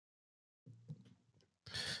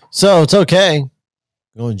 So it's okay.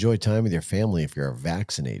 Go enjoy time with your family if you're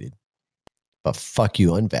vaccinated. But fuck you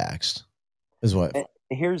unvaxxed is what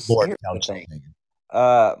here's the thing.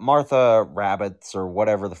 Martha Rabbits, or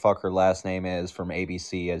whatever the fuck her last name is, from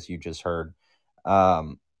ABC, as you just heard,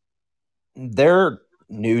 their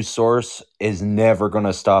news source is never going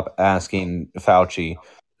to stop asking Fauci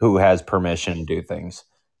who has permission to do things.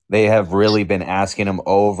 They have really been asking him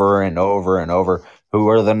over and over and over, who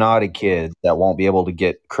are the naughty kids that won't be able to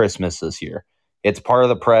get Christmas this year. It's part of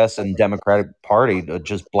the press and Democratic Party to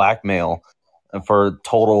just blackmail for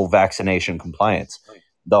total vaccination compliance.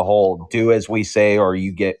 The whole do as we say or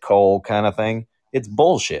you get cold kind of thing. It's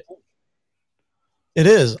bullshit. It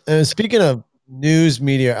is. And speaking of news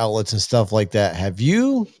media outlets and stuff like that, have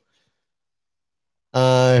you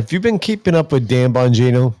been keeping up with Dan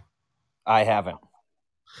Bongino? I haven't.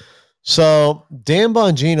 So Dan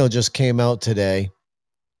Bongino just came out today.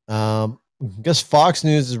 I guess Fox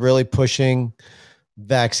News is really pushing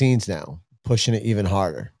vaccines now, pushing it even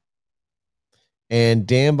harder. And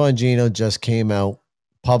Dan Bongino just came out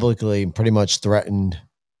publicly and pretty much threatened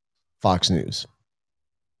Fox News,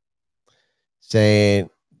 saying,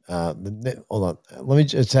 hold on, let me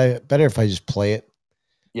just tell you, better if I just play it.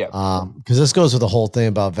 Yeah. Because this goes with the whole thing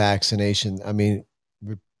about vaccination. I mean,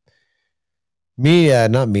 people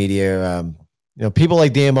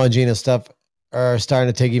like Dan Bongino stuff are starting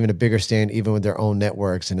to take even a bigger stand, even with their own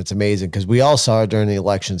networks. And it's amazing because we all saw during the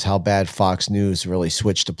elections how bad Fox News really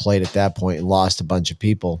switched to plate at that point and lost a bunch of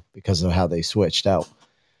people because of how they switched out.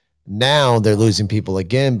 Now they're losing people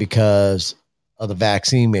again because of the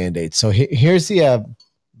vaccine mandates. So here's the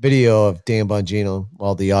video of Dan Bongino,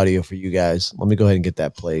 the audio for you guys. Let me go ahead and get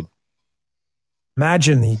that played.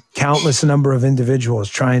 Imagine the countless number of individuals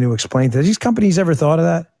trying to explain. Have these companies ever thought of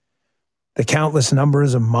that? The countless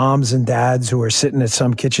numbers of moms and dads who are sitting at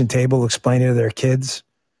some kitchen table explaining to their kids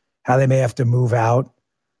how they may have to move out,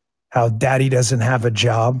 how daddy doesn't have a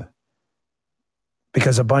job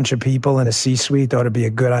because a bunch of people in a C-suite thought it'd be a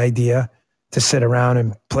good idea to sit around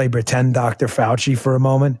and play pretend Dr. Fauci for a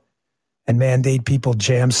moment and mandate people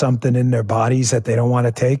jam something in their bodies that they don't want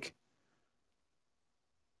to take.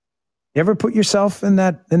 You ever put yourself in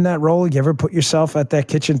that role? You ever put yourself at that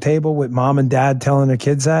kitchen table with mom and dad telling their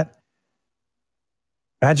kids that?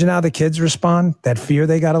 Imagine how the kids respond, that fear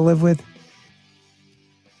they got to live with.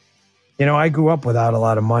 You know, I grew up without a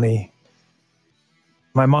lot of money.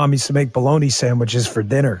 My mom used to make bologna sandwiches for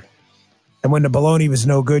dinner. And when the bologna was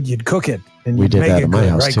no good, you'd cook it and you'd make it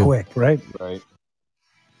good right quick, right? Right.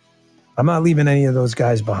 I'm not leaving any of those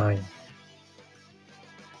guys behind. You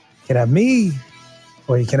can have me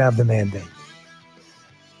or you can have the mandate.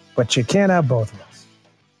 But you can't have both of us.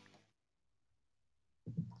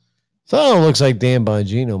 So it looks like Dan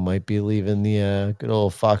Bongino might be leaving the good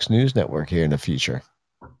old Fox News network here in the future.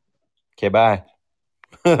 Okay, bye.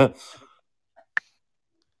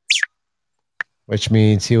 Which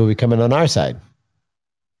means he will be coming on our side.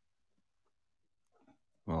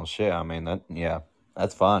 Well, shit. I mean,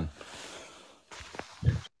 that's fun.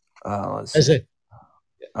 Let's see. Is it?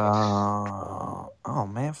 Oh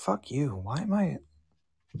man, fuck you. Why am I?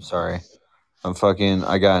 Sorry,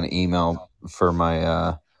 I got an email for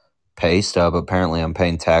my pay stub. Apparently, I'm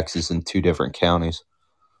paying taxes in 2 different counties.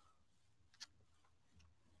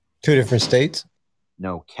 2 different states?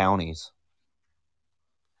 No, counties.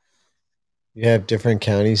 You have different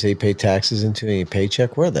counties that you pay taxes into any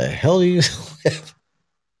paycheck? Where the hell do you live?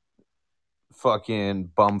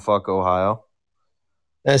 Fucking bumfuck Ohio.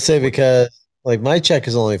 I say because my check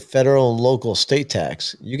is only federal and local state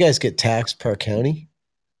tax. You guys get taxed per county?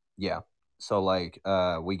 Yeah. So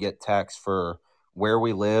we get taxed for where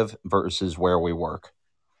we live versus where we work.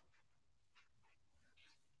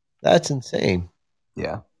 That's insane.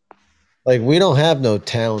 Yeah. Like, we don't have no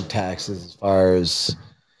town taxes as far as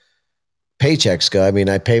paychecks go. I mean,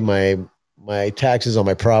 I pay my taxes on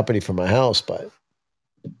my property for my house, but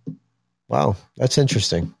wow, that's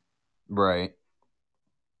interesting. Right.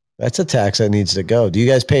 That's a tax that needs to go. Do you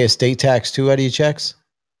guys pay a state tax too out of your checks?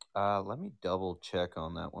 Let me double check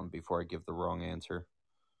on that one before I give the wrong answer.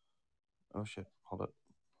 Oh shit! Hold up.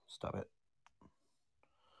 Stop it.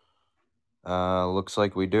 Looks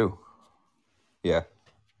like we do. Yeah.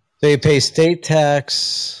 So you pay state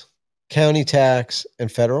tax, county tax,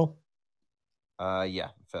 and federal? Yeah,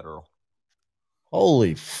 federal.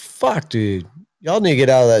 Holy fuck, dude. Y'all need to get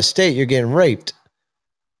out of that state. You're getting raped.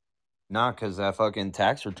 Nah, because that fucking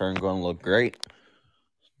tax return going to look great.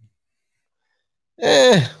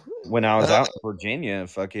 When I was out in Virginia,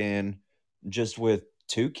 fucking just with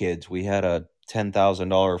 2 kids, we had a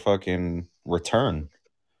 $10,000 fucking return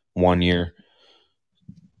 1 year.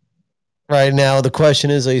 Right now, the question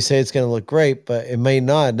is, you say it's going to look great, but it may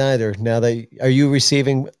not neither. Now that are you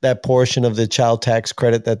receiving that portion of the child tax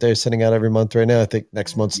credit that they're sending out every month right now? I think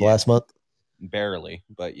next month's the last month. Barely,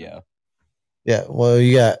 but yeah. Yeah. Well,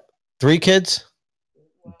 you got 3 kids?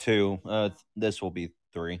 2. This will be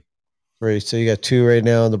 3. 3. So you got 2 right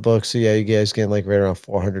now in the book. So yeah, you guys getting like right around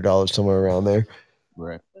 $400, somewhere around there.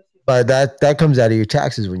 Right. But that comes out of your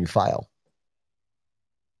taxes when you file.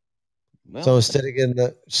 Well, So instead of getting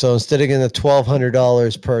the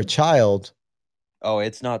 $1,200 per child. Oh,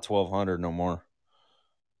 it's not $1,200 no more.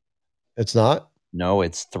 It's not? No,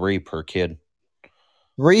 it's $3 per kid.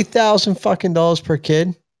 $3,000 fucking dollars per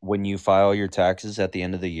kid? When you file your taxes at the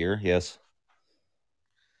end of the year, yes.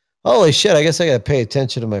 Holy shit! I guess I got to pay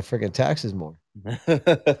attention to my freaking taxes more.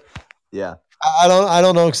 Yeah. I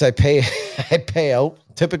don't know because I pay out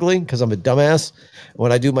typically because I'm a dumbass.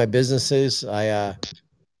 When I do my businesses, I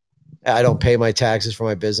don't pay my taxes for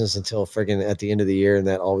my business until friggin' at the end of the year, and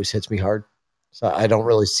that always hits me hard. So I don't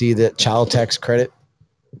really see the child tax credit.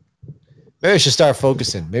 Maybe I should start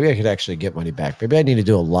focusing. Maybe I could actually get money back. Maybe I need to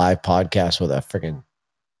do a live podcast with a friggin'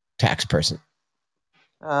 tax person.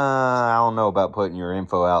 I don't know about putting your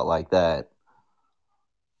info out like that.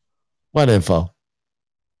 What info?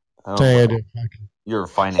 Your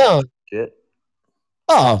financial shit.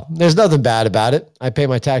 Oh, there's nothing bad about it. I pay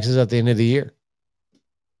my taxes at the end of the year.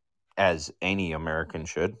 As any American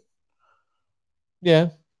should. Yeah.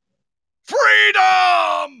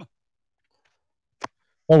 Freedom!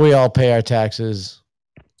 Well, we all pay our taxes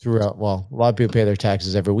throughout. Well, a lot of people pay their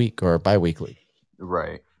taxes every week or bi-weekly.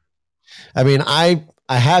 Right. I mean, I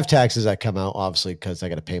have taxes that come out, obviously, because I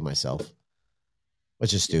got to pay myself,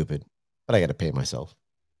 which is stupid, but I got to pay myself.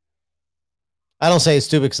 I don't say it's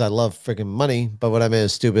stupid because I love freaking money, but what I mean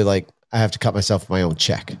is stupid, like I have to cut myself my own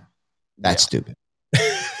check. That's stupid.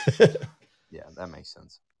 Yeah, that makes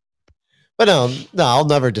sense. But no, I'll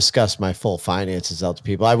never discuss my full finances out to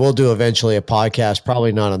people. I will do eventually a podcast,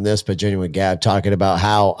 probably not on this, but Genuine Gab, talking about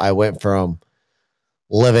how I went from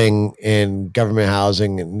living in government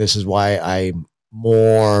housing, and this is why I'm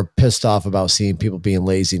more pissed off about seeing people being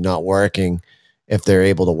lazy, not working if they're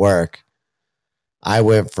able to work. I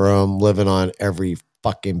went from living on every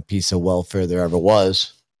fucking piece of welfare there ever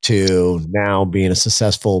was to now being a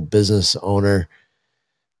successful business owner.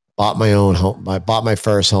 Bought my own home. I bought my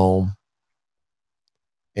first home,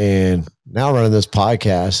 and now running this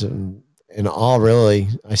podcast. And all really,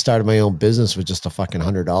 I started my own business with just a fucking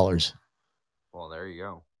 $100. Well, there you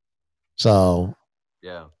go. So,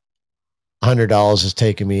 yeah, $100 has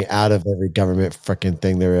taken me out of every government freaking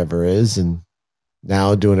thing there ever is, and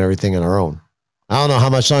now doing everything on our own. I don't know how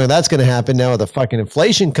much longer that's going to happen now with the fucking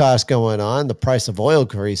inflation cost going on, the price of oil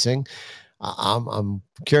increasing. I'm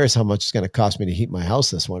curious how much it's going to cost me to heat my house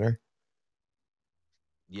this winter.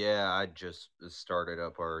 Yeah, I just started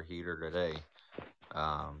up our heater today.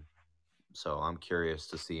 So I'm curious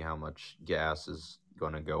to see how much gas is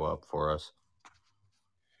going to go up for us.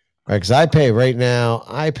 Right, because I pay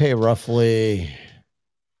roughly,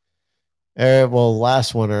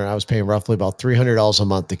 last winter I was paying roughly about $300 a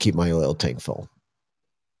month to keep my oil tank full.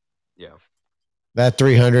 Yeah. That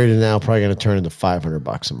 $300 is now probably going to turn into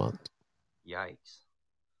 $500 a month. Yikes.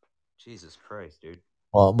 Jesus Christ, dude.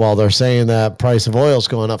 Well, they're saying that price of oil is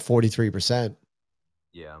going up 43%.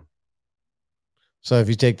 Yeah. So if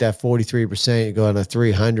you take that 43%, you go on to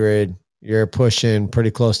 300, you're pushing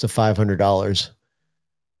pretty close to $500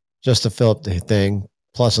 just to fill up the thing.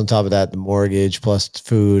 Plus on top of that, the mortgage, plus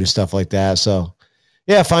food and stuff like that. So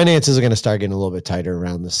yeah, finances are going to start getting a little bit tighter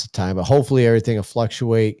around this time, but hopefully everything will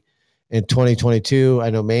fluctuate in 2022. I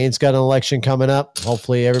know Maine's got an election coming up.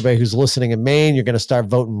 Hopefully everybody who's listening in Maine, you're going to start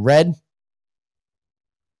voting red.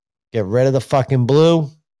 Get rid of the fucking blue.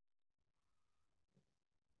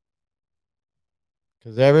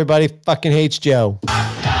 Because everybody fucking hates Joe.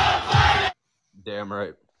 Damn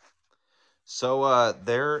right. So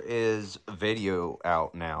there is video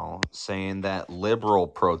out now saying that liberal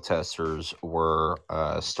protesters were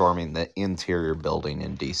storming the interior building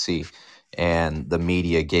in D.C., and the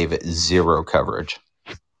media gave it zero coverage.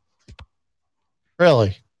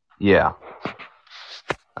 Really? Yeah.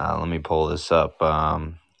 Let me pull this up.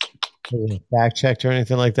 Fact checked or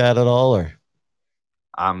anything like that at all? Or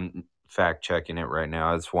I'm fact checking it right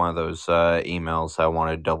now. It's one of those emails I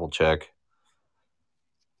want to double check.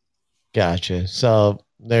 Gotcha. So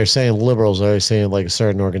they're saying liberals are saying like a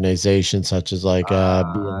certain organization, such as like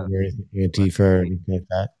BLM or anything, Antifa or anything like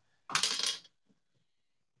that.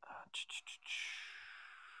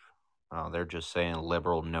 Oh, they're just saying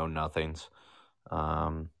liberal know nothings.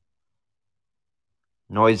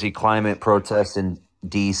 Noisy climate protest in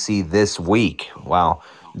D.C. this week. Wow.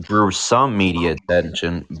 Drew some media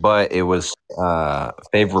attention, but it was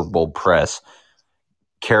favorable press,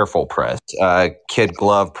 careful press, kid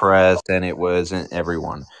glove press, and it wasn't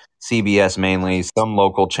everyone. CBS mainly, some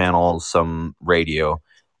local channels, some radio.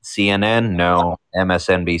 CNN, no.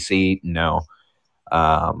 MSNBC, no.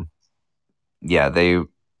 Yeah, they...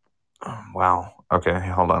 Wow. Okay,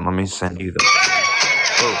 hold on. Let me send you the...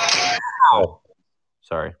 Oh.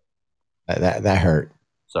 Sorry. That hurt.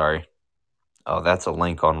 Sorry. Oh, that's a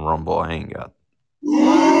link on Rumble. I ain't got.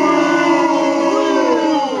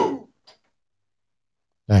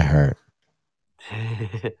 That hurt.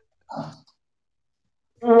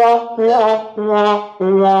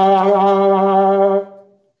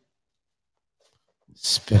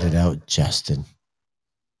 Spit it out, Justin.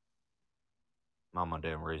 Mama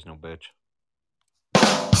damn raised no bitch.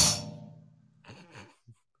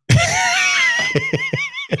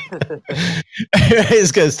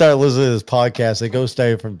 Everybody's gonna start listening to this podcast. They go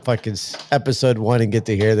start from fucking episode 1 and get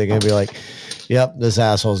to here. They're gonna be like, "Yep, this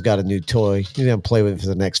asshole's got a new toy. He's gonna play with it for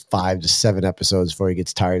the next 5 to 7 episodes before he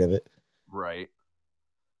gets tired of it." Right.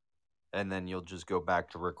 And then you'll just go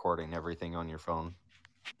back to recording everything on your phone.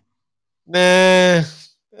 Nah,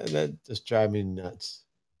 that just drives me nuts.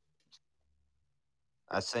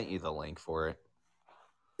 I sent you the link for it.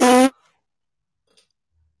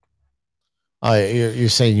 Oh, you're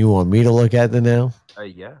saying you want me to look at it now?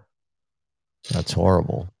 Yeah. That's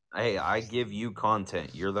horrible. Hey, I give you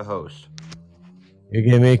content. You're the host. You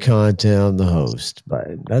give me content, I'm the host, but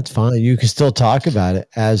that's fine. You can still talk about it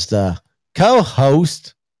as the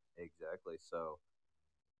co-host. Exactly. So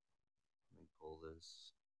let me pull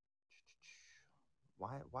this.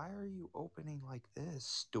 Why are you opening like this,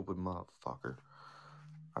 stupid motherfucker?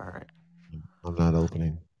 All right. I'm not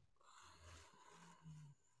opening.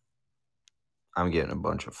 I'm getting a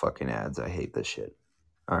bunch of fucking ads. I hate this shit.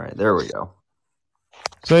 All right, there we go.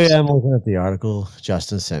 So yeah, I'm looking at the article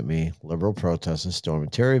Justin sent me. Liberal protesters storm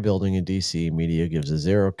Interior building in D.C. Media gives a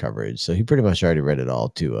zero coverage. So he pretty much already read it all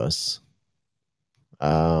to us.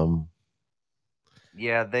 Yeah,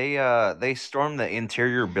 they stormed the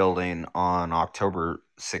Interior building on October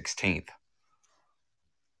 16th.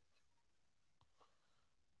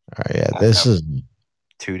 All right, yeah, this is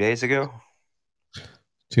 2 days ago.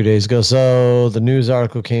 2 days ago. So the news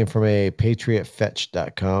article came from a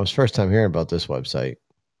patriotfetch.com. It's first time hearing about this website.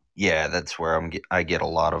 Yeah, that's where I get a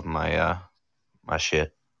lot of my my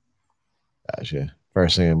shit. Gotcha.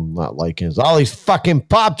 First thing I'm not liking is all these fucking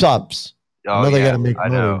pop-ups. Oh, I know they got to make I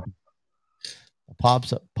money. know.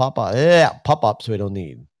 Pop-ups we don't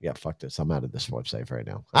need. Yeah, fuck this. I'm out of this website right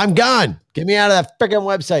now. I'm gone. Get me out of that freaking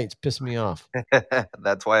website. It's pissing me off.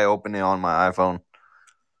 That's why I opened it on my iPhone.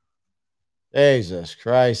 Jesus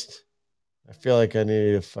Christ. I feel like I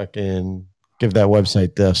need to fucking give that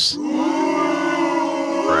website this.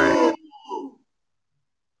 Right.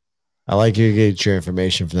 I like you to get your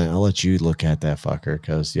information from that. I'll let you look at that fucker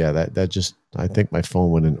because, yeah, that just, I think my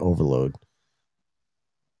phone went in overload.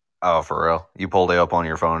 Oh, for real? You pulled it up on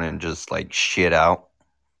your phone and just like shit out?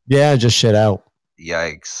 Yeah, just shit out.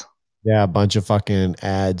 Yikes. Yeah, a bunch of fucking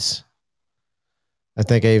ads. I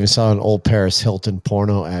think I even saw an old Paris Hilton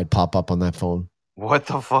porno ad pop up on that phone. What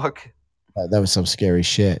the fuck? That was some scary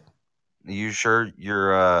shit. You sure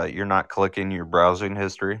you're not clicking your browsing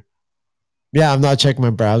history? Yeah, I'm not checking my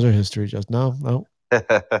browser history. Just no.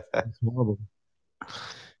 It's horrible.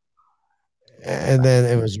 And then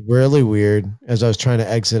it was really weird. As I was trying to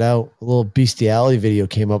exit out, a little bestiality video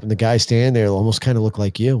came up, and the guy standing there almost kind of looked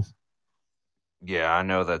like you. Yeah, I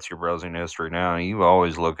know that's your browsing history now. You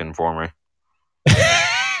always looking for me.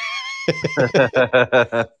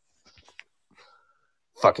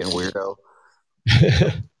 Fucking weirdo.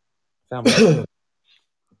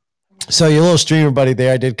 So your little streamer buddy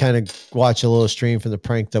there, I did kind of watch a little stream from the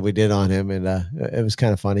prank that we did on him, and it was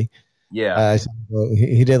kind of funny. Yeah.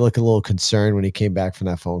 He did look a little concerned when he came back from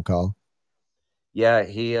that phone call.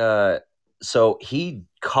 Yeah, so he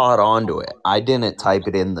caught on to it. I didn't type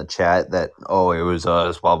it in the chat that, it was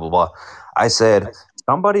us, blah, blah, blah. I said,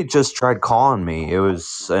 somebody just tried calling me. It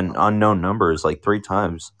was an unknown number. It's like 3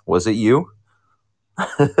 times. Was it you?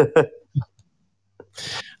 I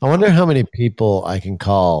wonder how many people I can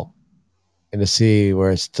call and to see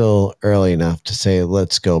where it's still early enough to say,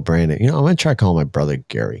 let's go, Brandon. I'm going to try calling my brother,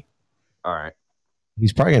 Gary. All right.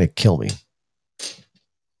 He's probably going to kill me.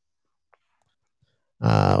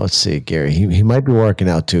 Let's see, Gary. He might be working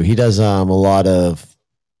out too. He does a lot of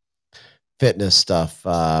fitness stuff.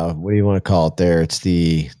 What do you want to call it there? It's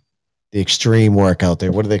the extreme workout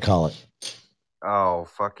there. What do they call it? Oh,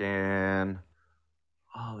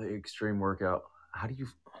 the extreme workout. How do you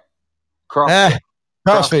CrossFit?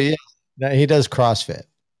 CrossFit, yeah. He does CrossFit.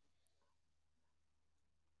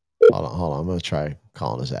 Hold on. I'm going to try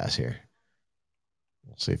calling his ass here.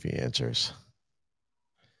 We'll see if he answers.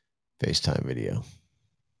 FaceTime video.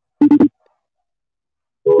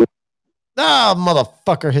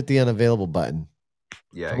 Motherfucker hit the unavailable button.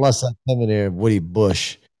 Yeah. Unless I'm coming here, Woody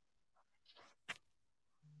Bush.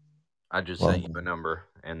 I just sent you a number,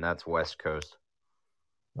 and that's West Coast.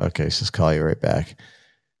 Okay, so let's call you right back.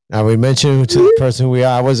 Now, we mentioned to the person who we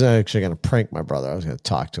are. I wasn't actually going to prank my brother. I was going to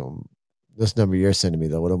talk to him. This number you're sending me,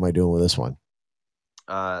 though, what am I doing with this one?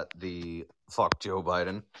 The fuck Joe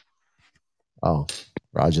Biden. Oh,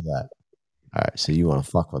 roger that. All right, so you want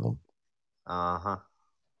to fuck with him. Uh-huh.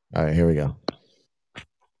 All right, here we go.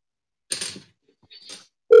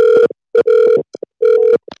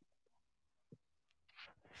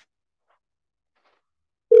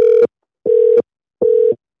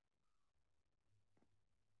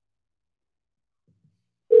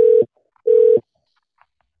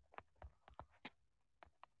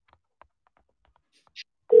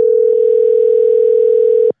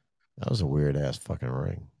 That was a weird ass fucking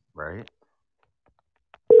ring. Right?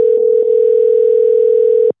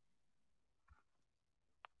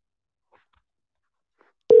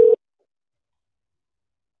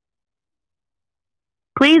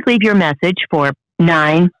 Please leave your message for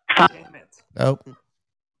 9-5. Nope.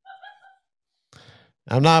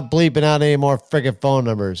 I'm not bleeping out any more freaking phone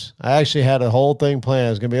numbers. I actually had a whole thing planned. I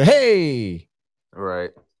was going to be like, hey.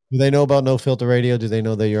 Right. Do they know about No Filter Radio? Do they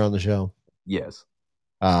know that you're on the show? Yes.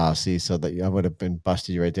 See, so that I would have been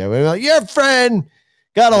busted you right there. Like, your friend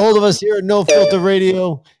got a hold of us here at No Filter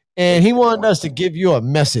Radio, and he wanted us to give you a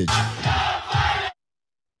message.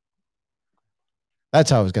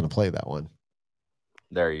 That's how I was going to play that one.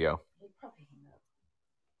 There you go.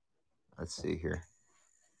 Let's see here.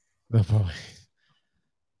 Oh, boy.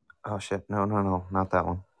 Oh, shit. No, not that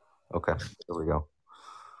one. Okay, here we go. All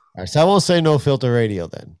right, so I won't say No Filter Radio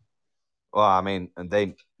then. Well, I mean,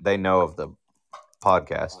 they know of the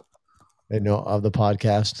podcast. They know of the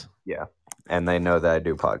podcast? Yeah, and they know that I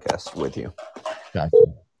do podcasts with you. Gotcha.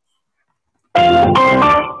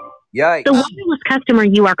 Yikes. The wireless customer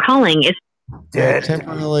you are calling is dead.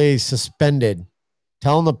 Temporarily suspended.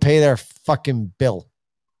 Tell them to pay their fucking bill.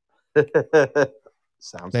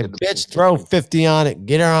 Sounds they good. Bitch, throw 50 on it.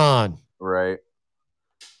 Get her on. Right.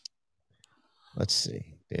 Let's see.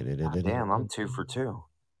 Damn, I'm 2 for 2.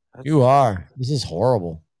 You are. This is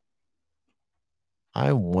horrible.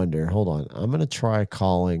 I wonder. Hold on. I'm going to try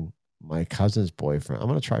calling my cousin's boyfriend. I'm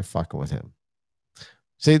going to try fucking with him.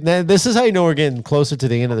 See, this is how you know we're getting closer to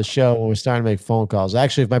the end of the show when we're starting to make phone calls.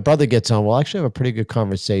 Actually, if my brother gets on, we'll actually have a pretty good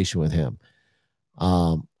conversation with him.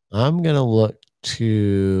 I'm going to look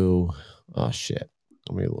to... Oh, shit.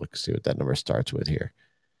 Let me look, see what that number starts with here.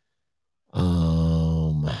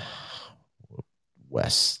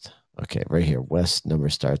 West. Okay, right here. West number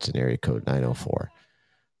starts in area code 904.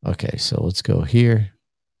 Okay, so let's go here.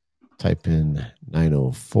 Type in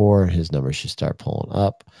 904. His number should start pulling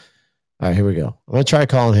up. All right, here we go. I'm going to try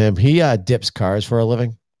calling him. He dips cars for a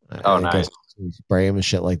living. Nice. Spray him and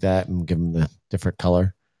shit like that and give him the different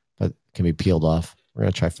color, but can be peeled off. We're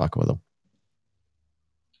going to try fucking with him.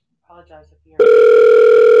 Apologize if you're...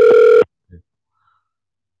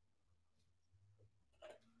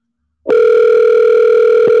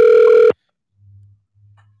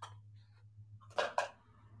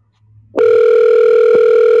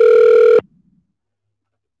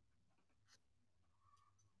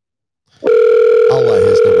 I'll let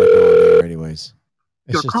his number go in there anyways.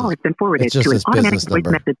 Your call has been forwarded to an automatic voice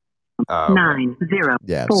message. 90.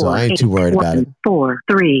 Yeah, so I ain't too worried about it.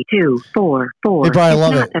 43244 They probably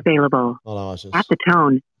love not it. available. Hold on, watch this. At the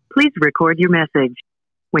tone, please record your message.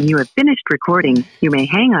 When you have finished recording, you may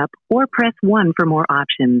hang up or press 1 for more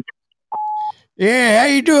options. Yeah, how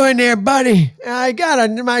you doing there, buddy? I got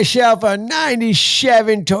myself a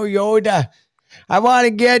 97 Toyota. I want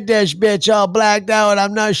to get this bitch all blacked out.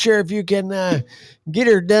 I'm not sure if you can get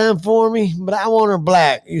her done for me, but I want her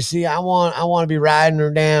black. You see, I want to be riding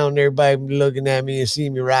her down. Everybody looking at me and see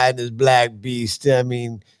me riding this black beast. I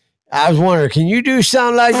mean, I was wondering, can you do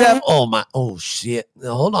something like that? Oh shit.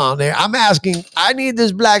 Now, hold on there. I'm asking, I need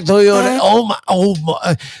this black Toyota. Oh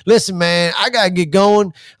my. Listen, man, I got to get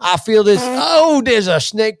going. I feel this. Oh, there's a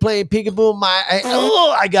snake playing peekaboo.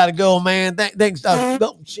 I got to go, man. Thanks.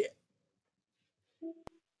 Oh, shit.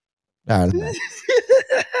 All right.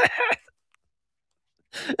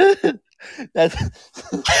 That's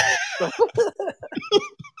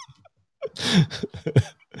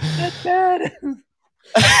bad.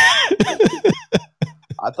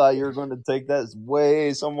 I thought you were going to take that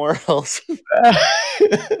way somewhere else.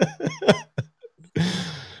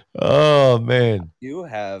 Oh, man. You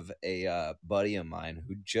have a buddy of mine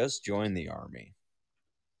who just joined the Army.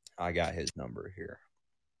 I got his number here.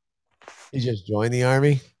 He just joined the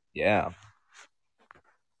Army? Yeah.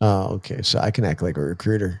 Oh, okay. So I can act like a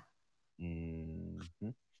recruiter. Mm-hmm.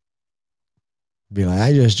 Be like,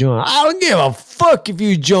 I just joined. I don't give a fuck if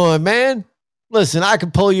you join, man. Listen, I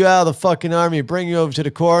can pull you out of the fucking Army and bring you over to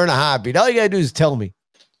the Corps in a heartbeat. All you got to do is tell me.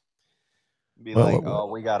 Be like,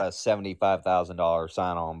 we got a $75,000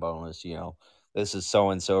 sign-on bonus. You know, this is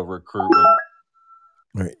so-and-so recruitment. All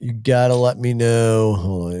right. You got to let me know.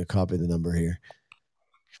 Hold on. I'll copy the number here.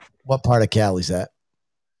 What part of Cali's that?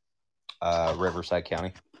 Riverside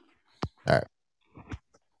County. All right.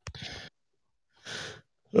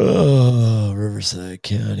 Oh, Riverside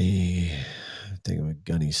County. I think I'm a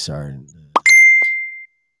gunny sergeant.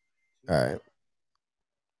 All right.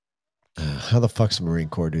 How the fuck's the Marine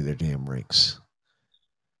Corps do their damn ranks?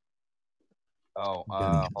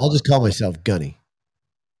 I'll just call myself Gunny.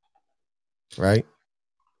 Right?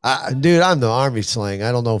 Dude, I'm the Army slang.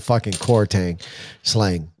 I don't know fucking Corps tang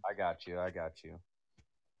slang. I got you.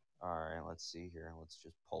 All right, let's see here. Let's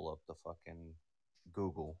just pull up the fucking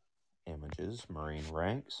Google images, Marine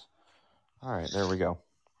ranks. All right, there we go.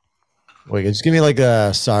 Wait, just give me like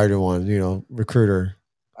a sergeant one, recruiter.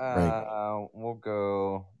 We'll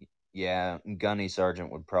go. Yeah, Gunny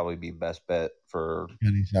Sergeant would probably be best bet for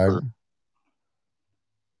Gunny Sergeant.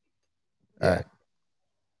 All right.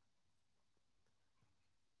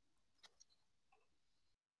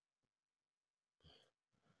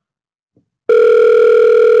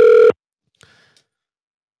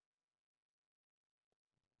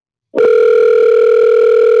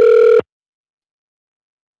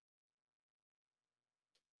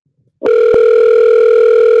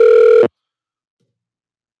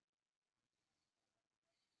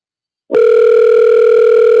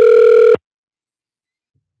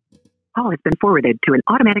 Call has been forwarded to an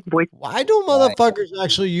automatic voice. Why don't motherfuckers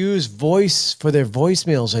actually use voice for their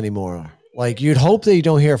voicemails anymore? Like, you'd hope they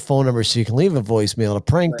don't hear a phone number so you can leave a voicemail to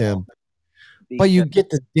prank them, but you get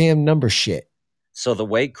the damn number shit. So the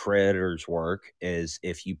way creditors work is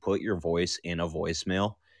if you put your voice in a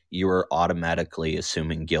voicemail, you are automatically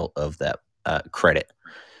assuming guilt of that credit.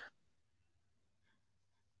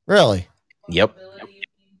 Really? Yep.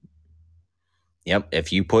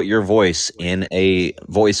 If you put your voice in a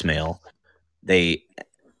voicemail, they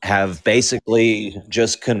have basically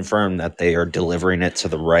just confirmed that they are delivering it to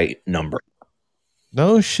the right number.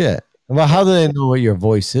 No shit. Well, how do they know what your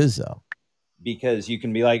voice is, though? Because you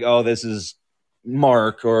can be like, oh, this is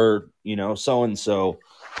Mark or, so-and-so,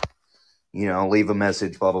 leave a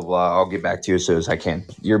message, blah, blah, blah. I'll get back to you as soon as I can.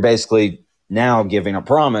 You're basically now giving a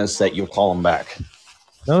promise that you'll call them back.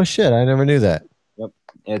 No shit. I never knew that. Yep.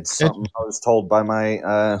 It's something I was told by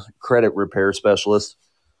my credit repair specialist.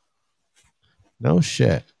 No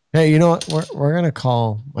shit. Hey, you know what? We're going to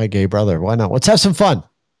call my gay brother. Why not? Let's have some fun.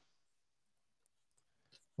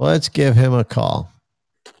 Let's give him a call.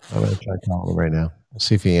 I'm going to try calling him right now. We'll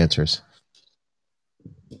see if he answers.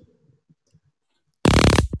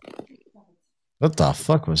 What the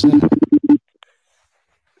fuck was that?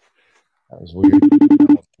 That was weird.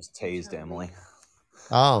 I just tased Emily.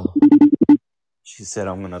 Oh. She said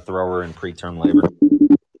I'm going to throw her in preterm labor.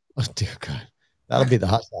 Oh, dear God. That'll be the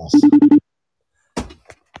hot sauce.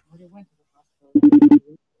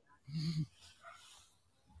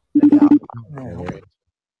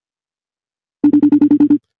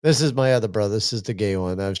 This is my other brother. This is the gay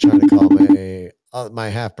one. I was trying to call my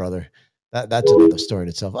half brother. That's another story in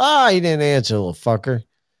itself. He didn't answer, little fucker.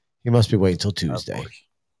 He must be waiting till Tuesday.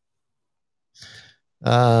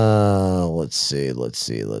 Let's see.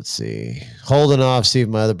 Holding off. See if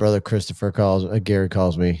my other brother Gary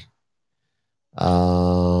calls me.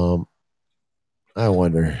 I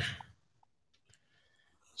wonder.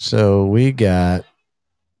 So we got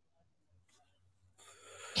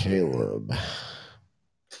Caleb.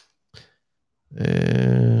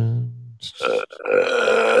 And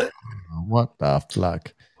what the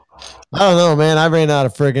fuck? I don't know, man. I ran out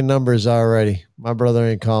of friggin' numbers already. My brother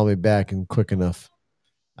ain't calling me back and quick enough.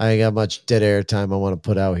 I ain't got much dead air time I want to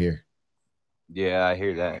put out here. Yeah, I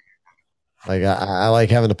hear that. Like I like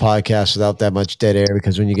having a podcast without that much dead air,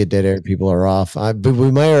 because when you get dead air, people are off. But we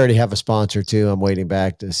might already have a sponsor too. I'm waiting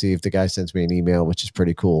back to see if the guy sends me an email, which is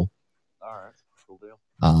pretty cool. All right, cool deal.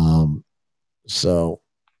 So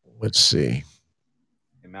let's see.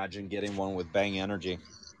 Imagine getting one with Bang Energy.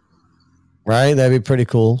 Right, that'd be pretty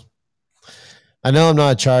cool. I know I'm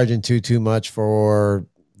not charging too much for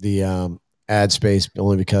the ad space,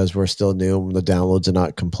 only because we're still new and the downloads are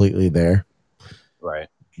not completely there. Right.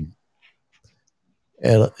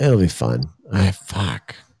 It'll be fun. It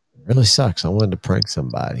really sucks. I wanted to prank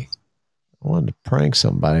somebody. Well,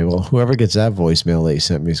 whoever gets that voicemail that you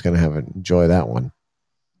sent me is going to enjoy that one.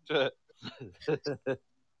 They're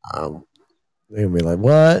going to be like,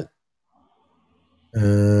 what?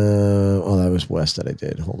 That was West that I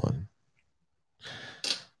did. Hold on.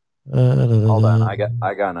 Hold on. I got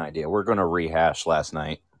an idea. We're going to rehash last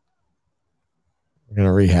night. We're going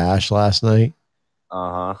to rehash last night?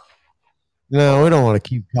 Uh-huh. No, we don't want to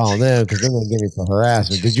keep calling them because they're going to give me some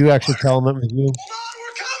harassment. Did you actually tell them it was you?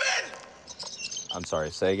 I'm sorry.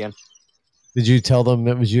 Say again. Did you tell them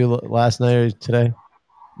it was you last night or today?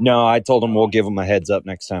 No, I told them we'll give them a heads up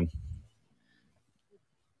next time.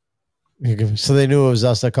 So they knew it was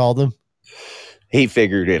us that called them? He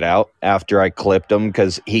figured it out after I clipped him,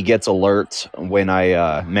 because he gets alerts when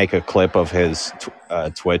I make a clip of his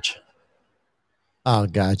Twitch. Oh,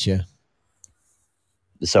 gotcha.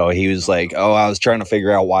 So he was like, "Oh, I was trying to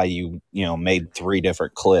figure out why you made 3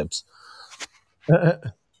 different clips."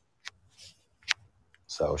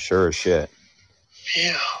 So sure as shit.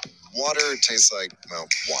 Yeah. Water tastes like,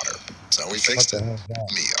 water. So we fixed it. Mio.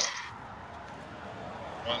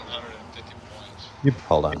 150 points.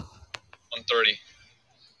 Hold on. 130.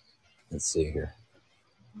 Let's see here.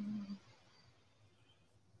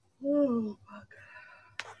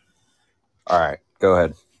 All right, go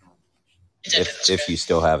ahead. If you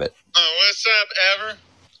still have it. What's up, Ever?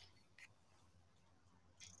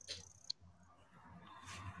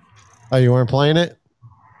 Oh, you weren't playing it?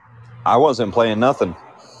 I wasn't playing nothing.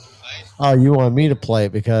 Oh, you want me to play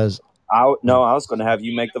it because... I was going to have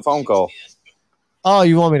you make the phone call. Oh,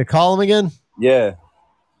 you want me to call him again? Yeah.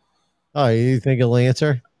 Oh, you think he'll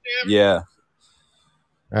answer? Yeah.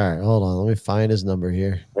 All right, hold on. Let me find his number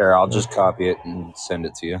here. Here, I'll just copy it and send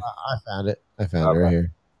it to you. I found it. I found it right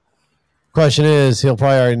here. Question is, he'll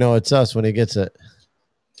probably already know it's us when he gets it.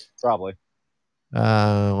 Probably.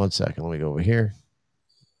 1 second. Let me go over here.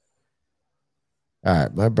 All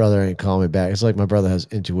right, my brother ain't calling me back. It's like my brother has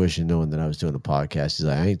intuition knowing that I was doing a podcast. He's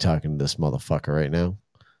like, I ain't talking to this motherfucker right now.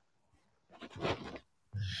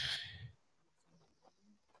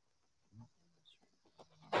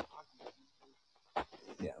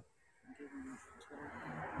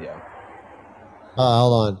 Yeah.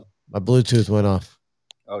 Hold on. My Bluetooth went off.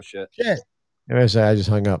 Oh, shit. I just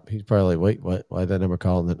hung up. He's probably like, wait, what? Why'd that number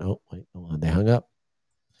call? And then, oh, wait, hold on. They hung up.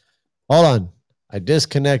 Hold on. I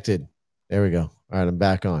disconnected. There we go. All right, I'm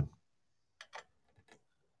back on.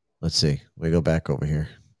 Let's see. We go back over here.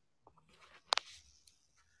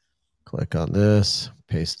 Click on this.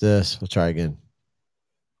 Paste this. We'll try again.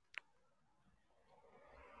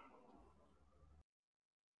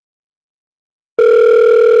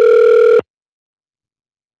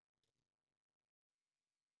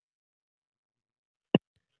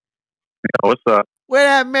 What's up? Where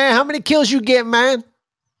at, man? How many kills you get, man?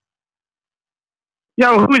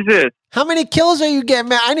 Yo, who's this? How many kills are you getting,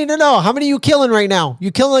 man? I need to know. How many are you killing right now?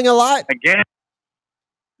 You killing a lot? Again?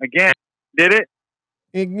 Did it?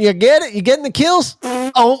 You get it? You getting the kills?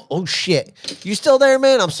 Oh, shit. You still there,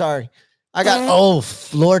 man? I'm sorry. I got,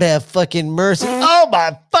 Lord have fucking mercy. Oh,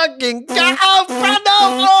 my fucking God.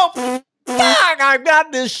 Oh, fuck. I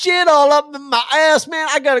got this shit all up in my ass, man.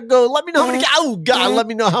 I got to go. Let me know how many. Oh, God. Let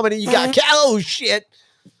me know how many you got. Oh, shit.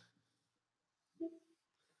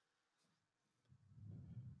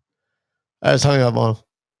 I just hung up on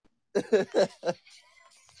him.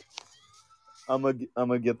 I'm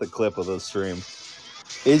gonna get the clip of the stream.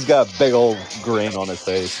 He's got a big old grin on his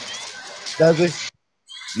face. Does he?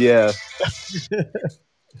 Yeah.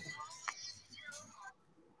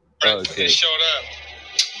 It showed up.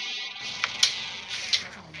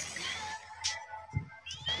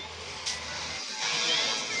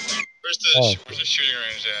 Where's the shooting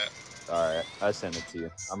range at? All right, I sent it to you.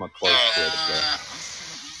 I'm a close kid.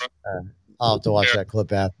 I'll have to watch that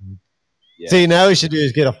clip after. Yeah. See, now we should do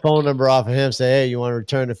is get a phone number off of him. Say, hey, you want to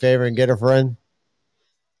return the favor and get a friend?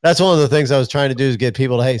 That's one of the things I was trying to do is get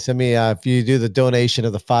people to, hey, send me, if you do the donation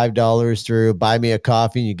of the $5 through Buy Me a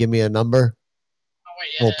Coffee and you give me a number,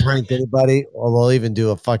 we'll prank anybody, or we'll even do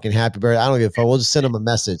a fucking happy birthday. I don't give a fuck. We'll just send them a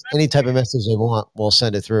message. Any type of message they want, we'll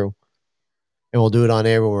send it through. And we'll do it on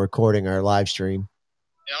air when we're recording our live stream.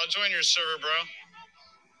 Yeah, I'll join your server, bro.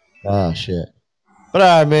 Oh, shit. But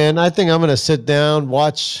all right, man, I think I'm going to sit down,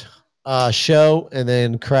 watch a show, and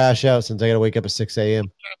then crash out since I got to wake up at 6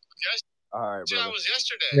 a.m. All right, bro. That was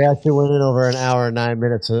yesterday. We actually went in over an hour and 9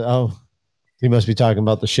 minutes. Oh, he must be talking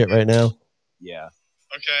about the shit right now. Yeah.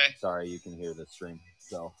 Okay. Sorry, you can hear the stream.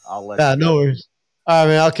 So I'll let you no worries. All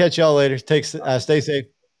right, man. I'll catch y'all later. Stay safe.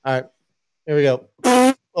 All right. Here we go.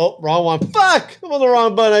 Oh, wrong one. Fuck! I'm on the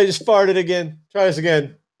wrong button. I just farted again. Try this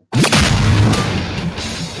again.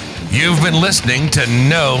 You've been listening to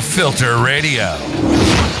No Filter Radio.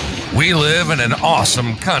 We live in an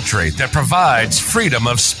awesome country that provides freedom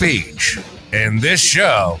of speech. And this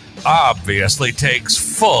show obviously takes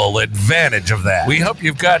full advantage of that. We hope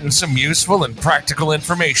you've gotten some useful and practical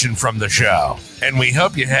information from the show. And we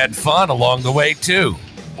hope you had fun along the way, too.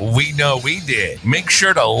 We know we did. Make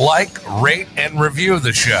sure to like, rate, and review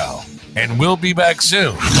the show. And we'll be back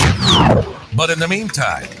soon. But in the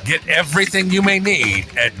meantime, get everything you may need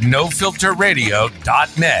at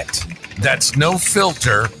nofilterradio.net. That's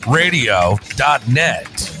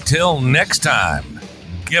nofilterradio.net. Till next time,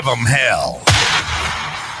 give 'em hell.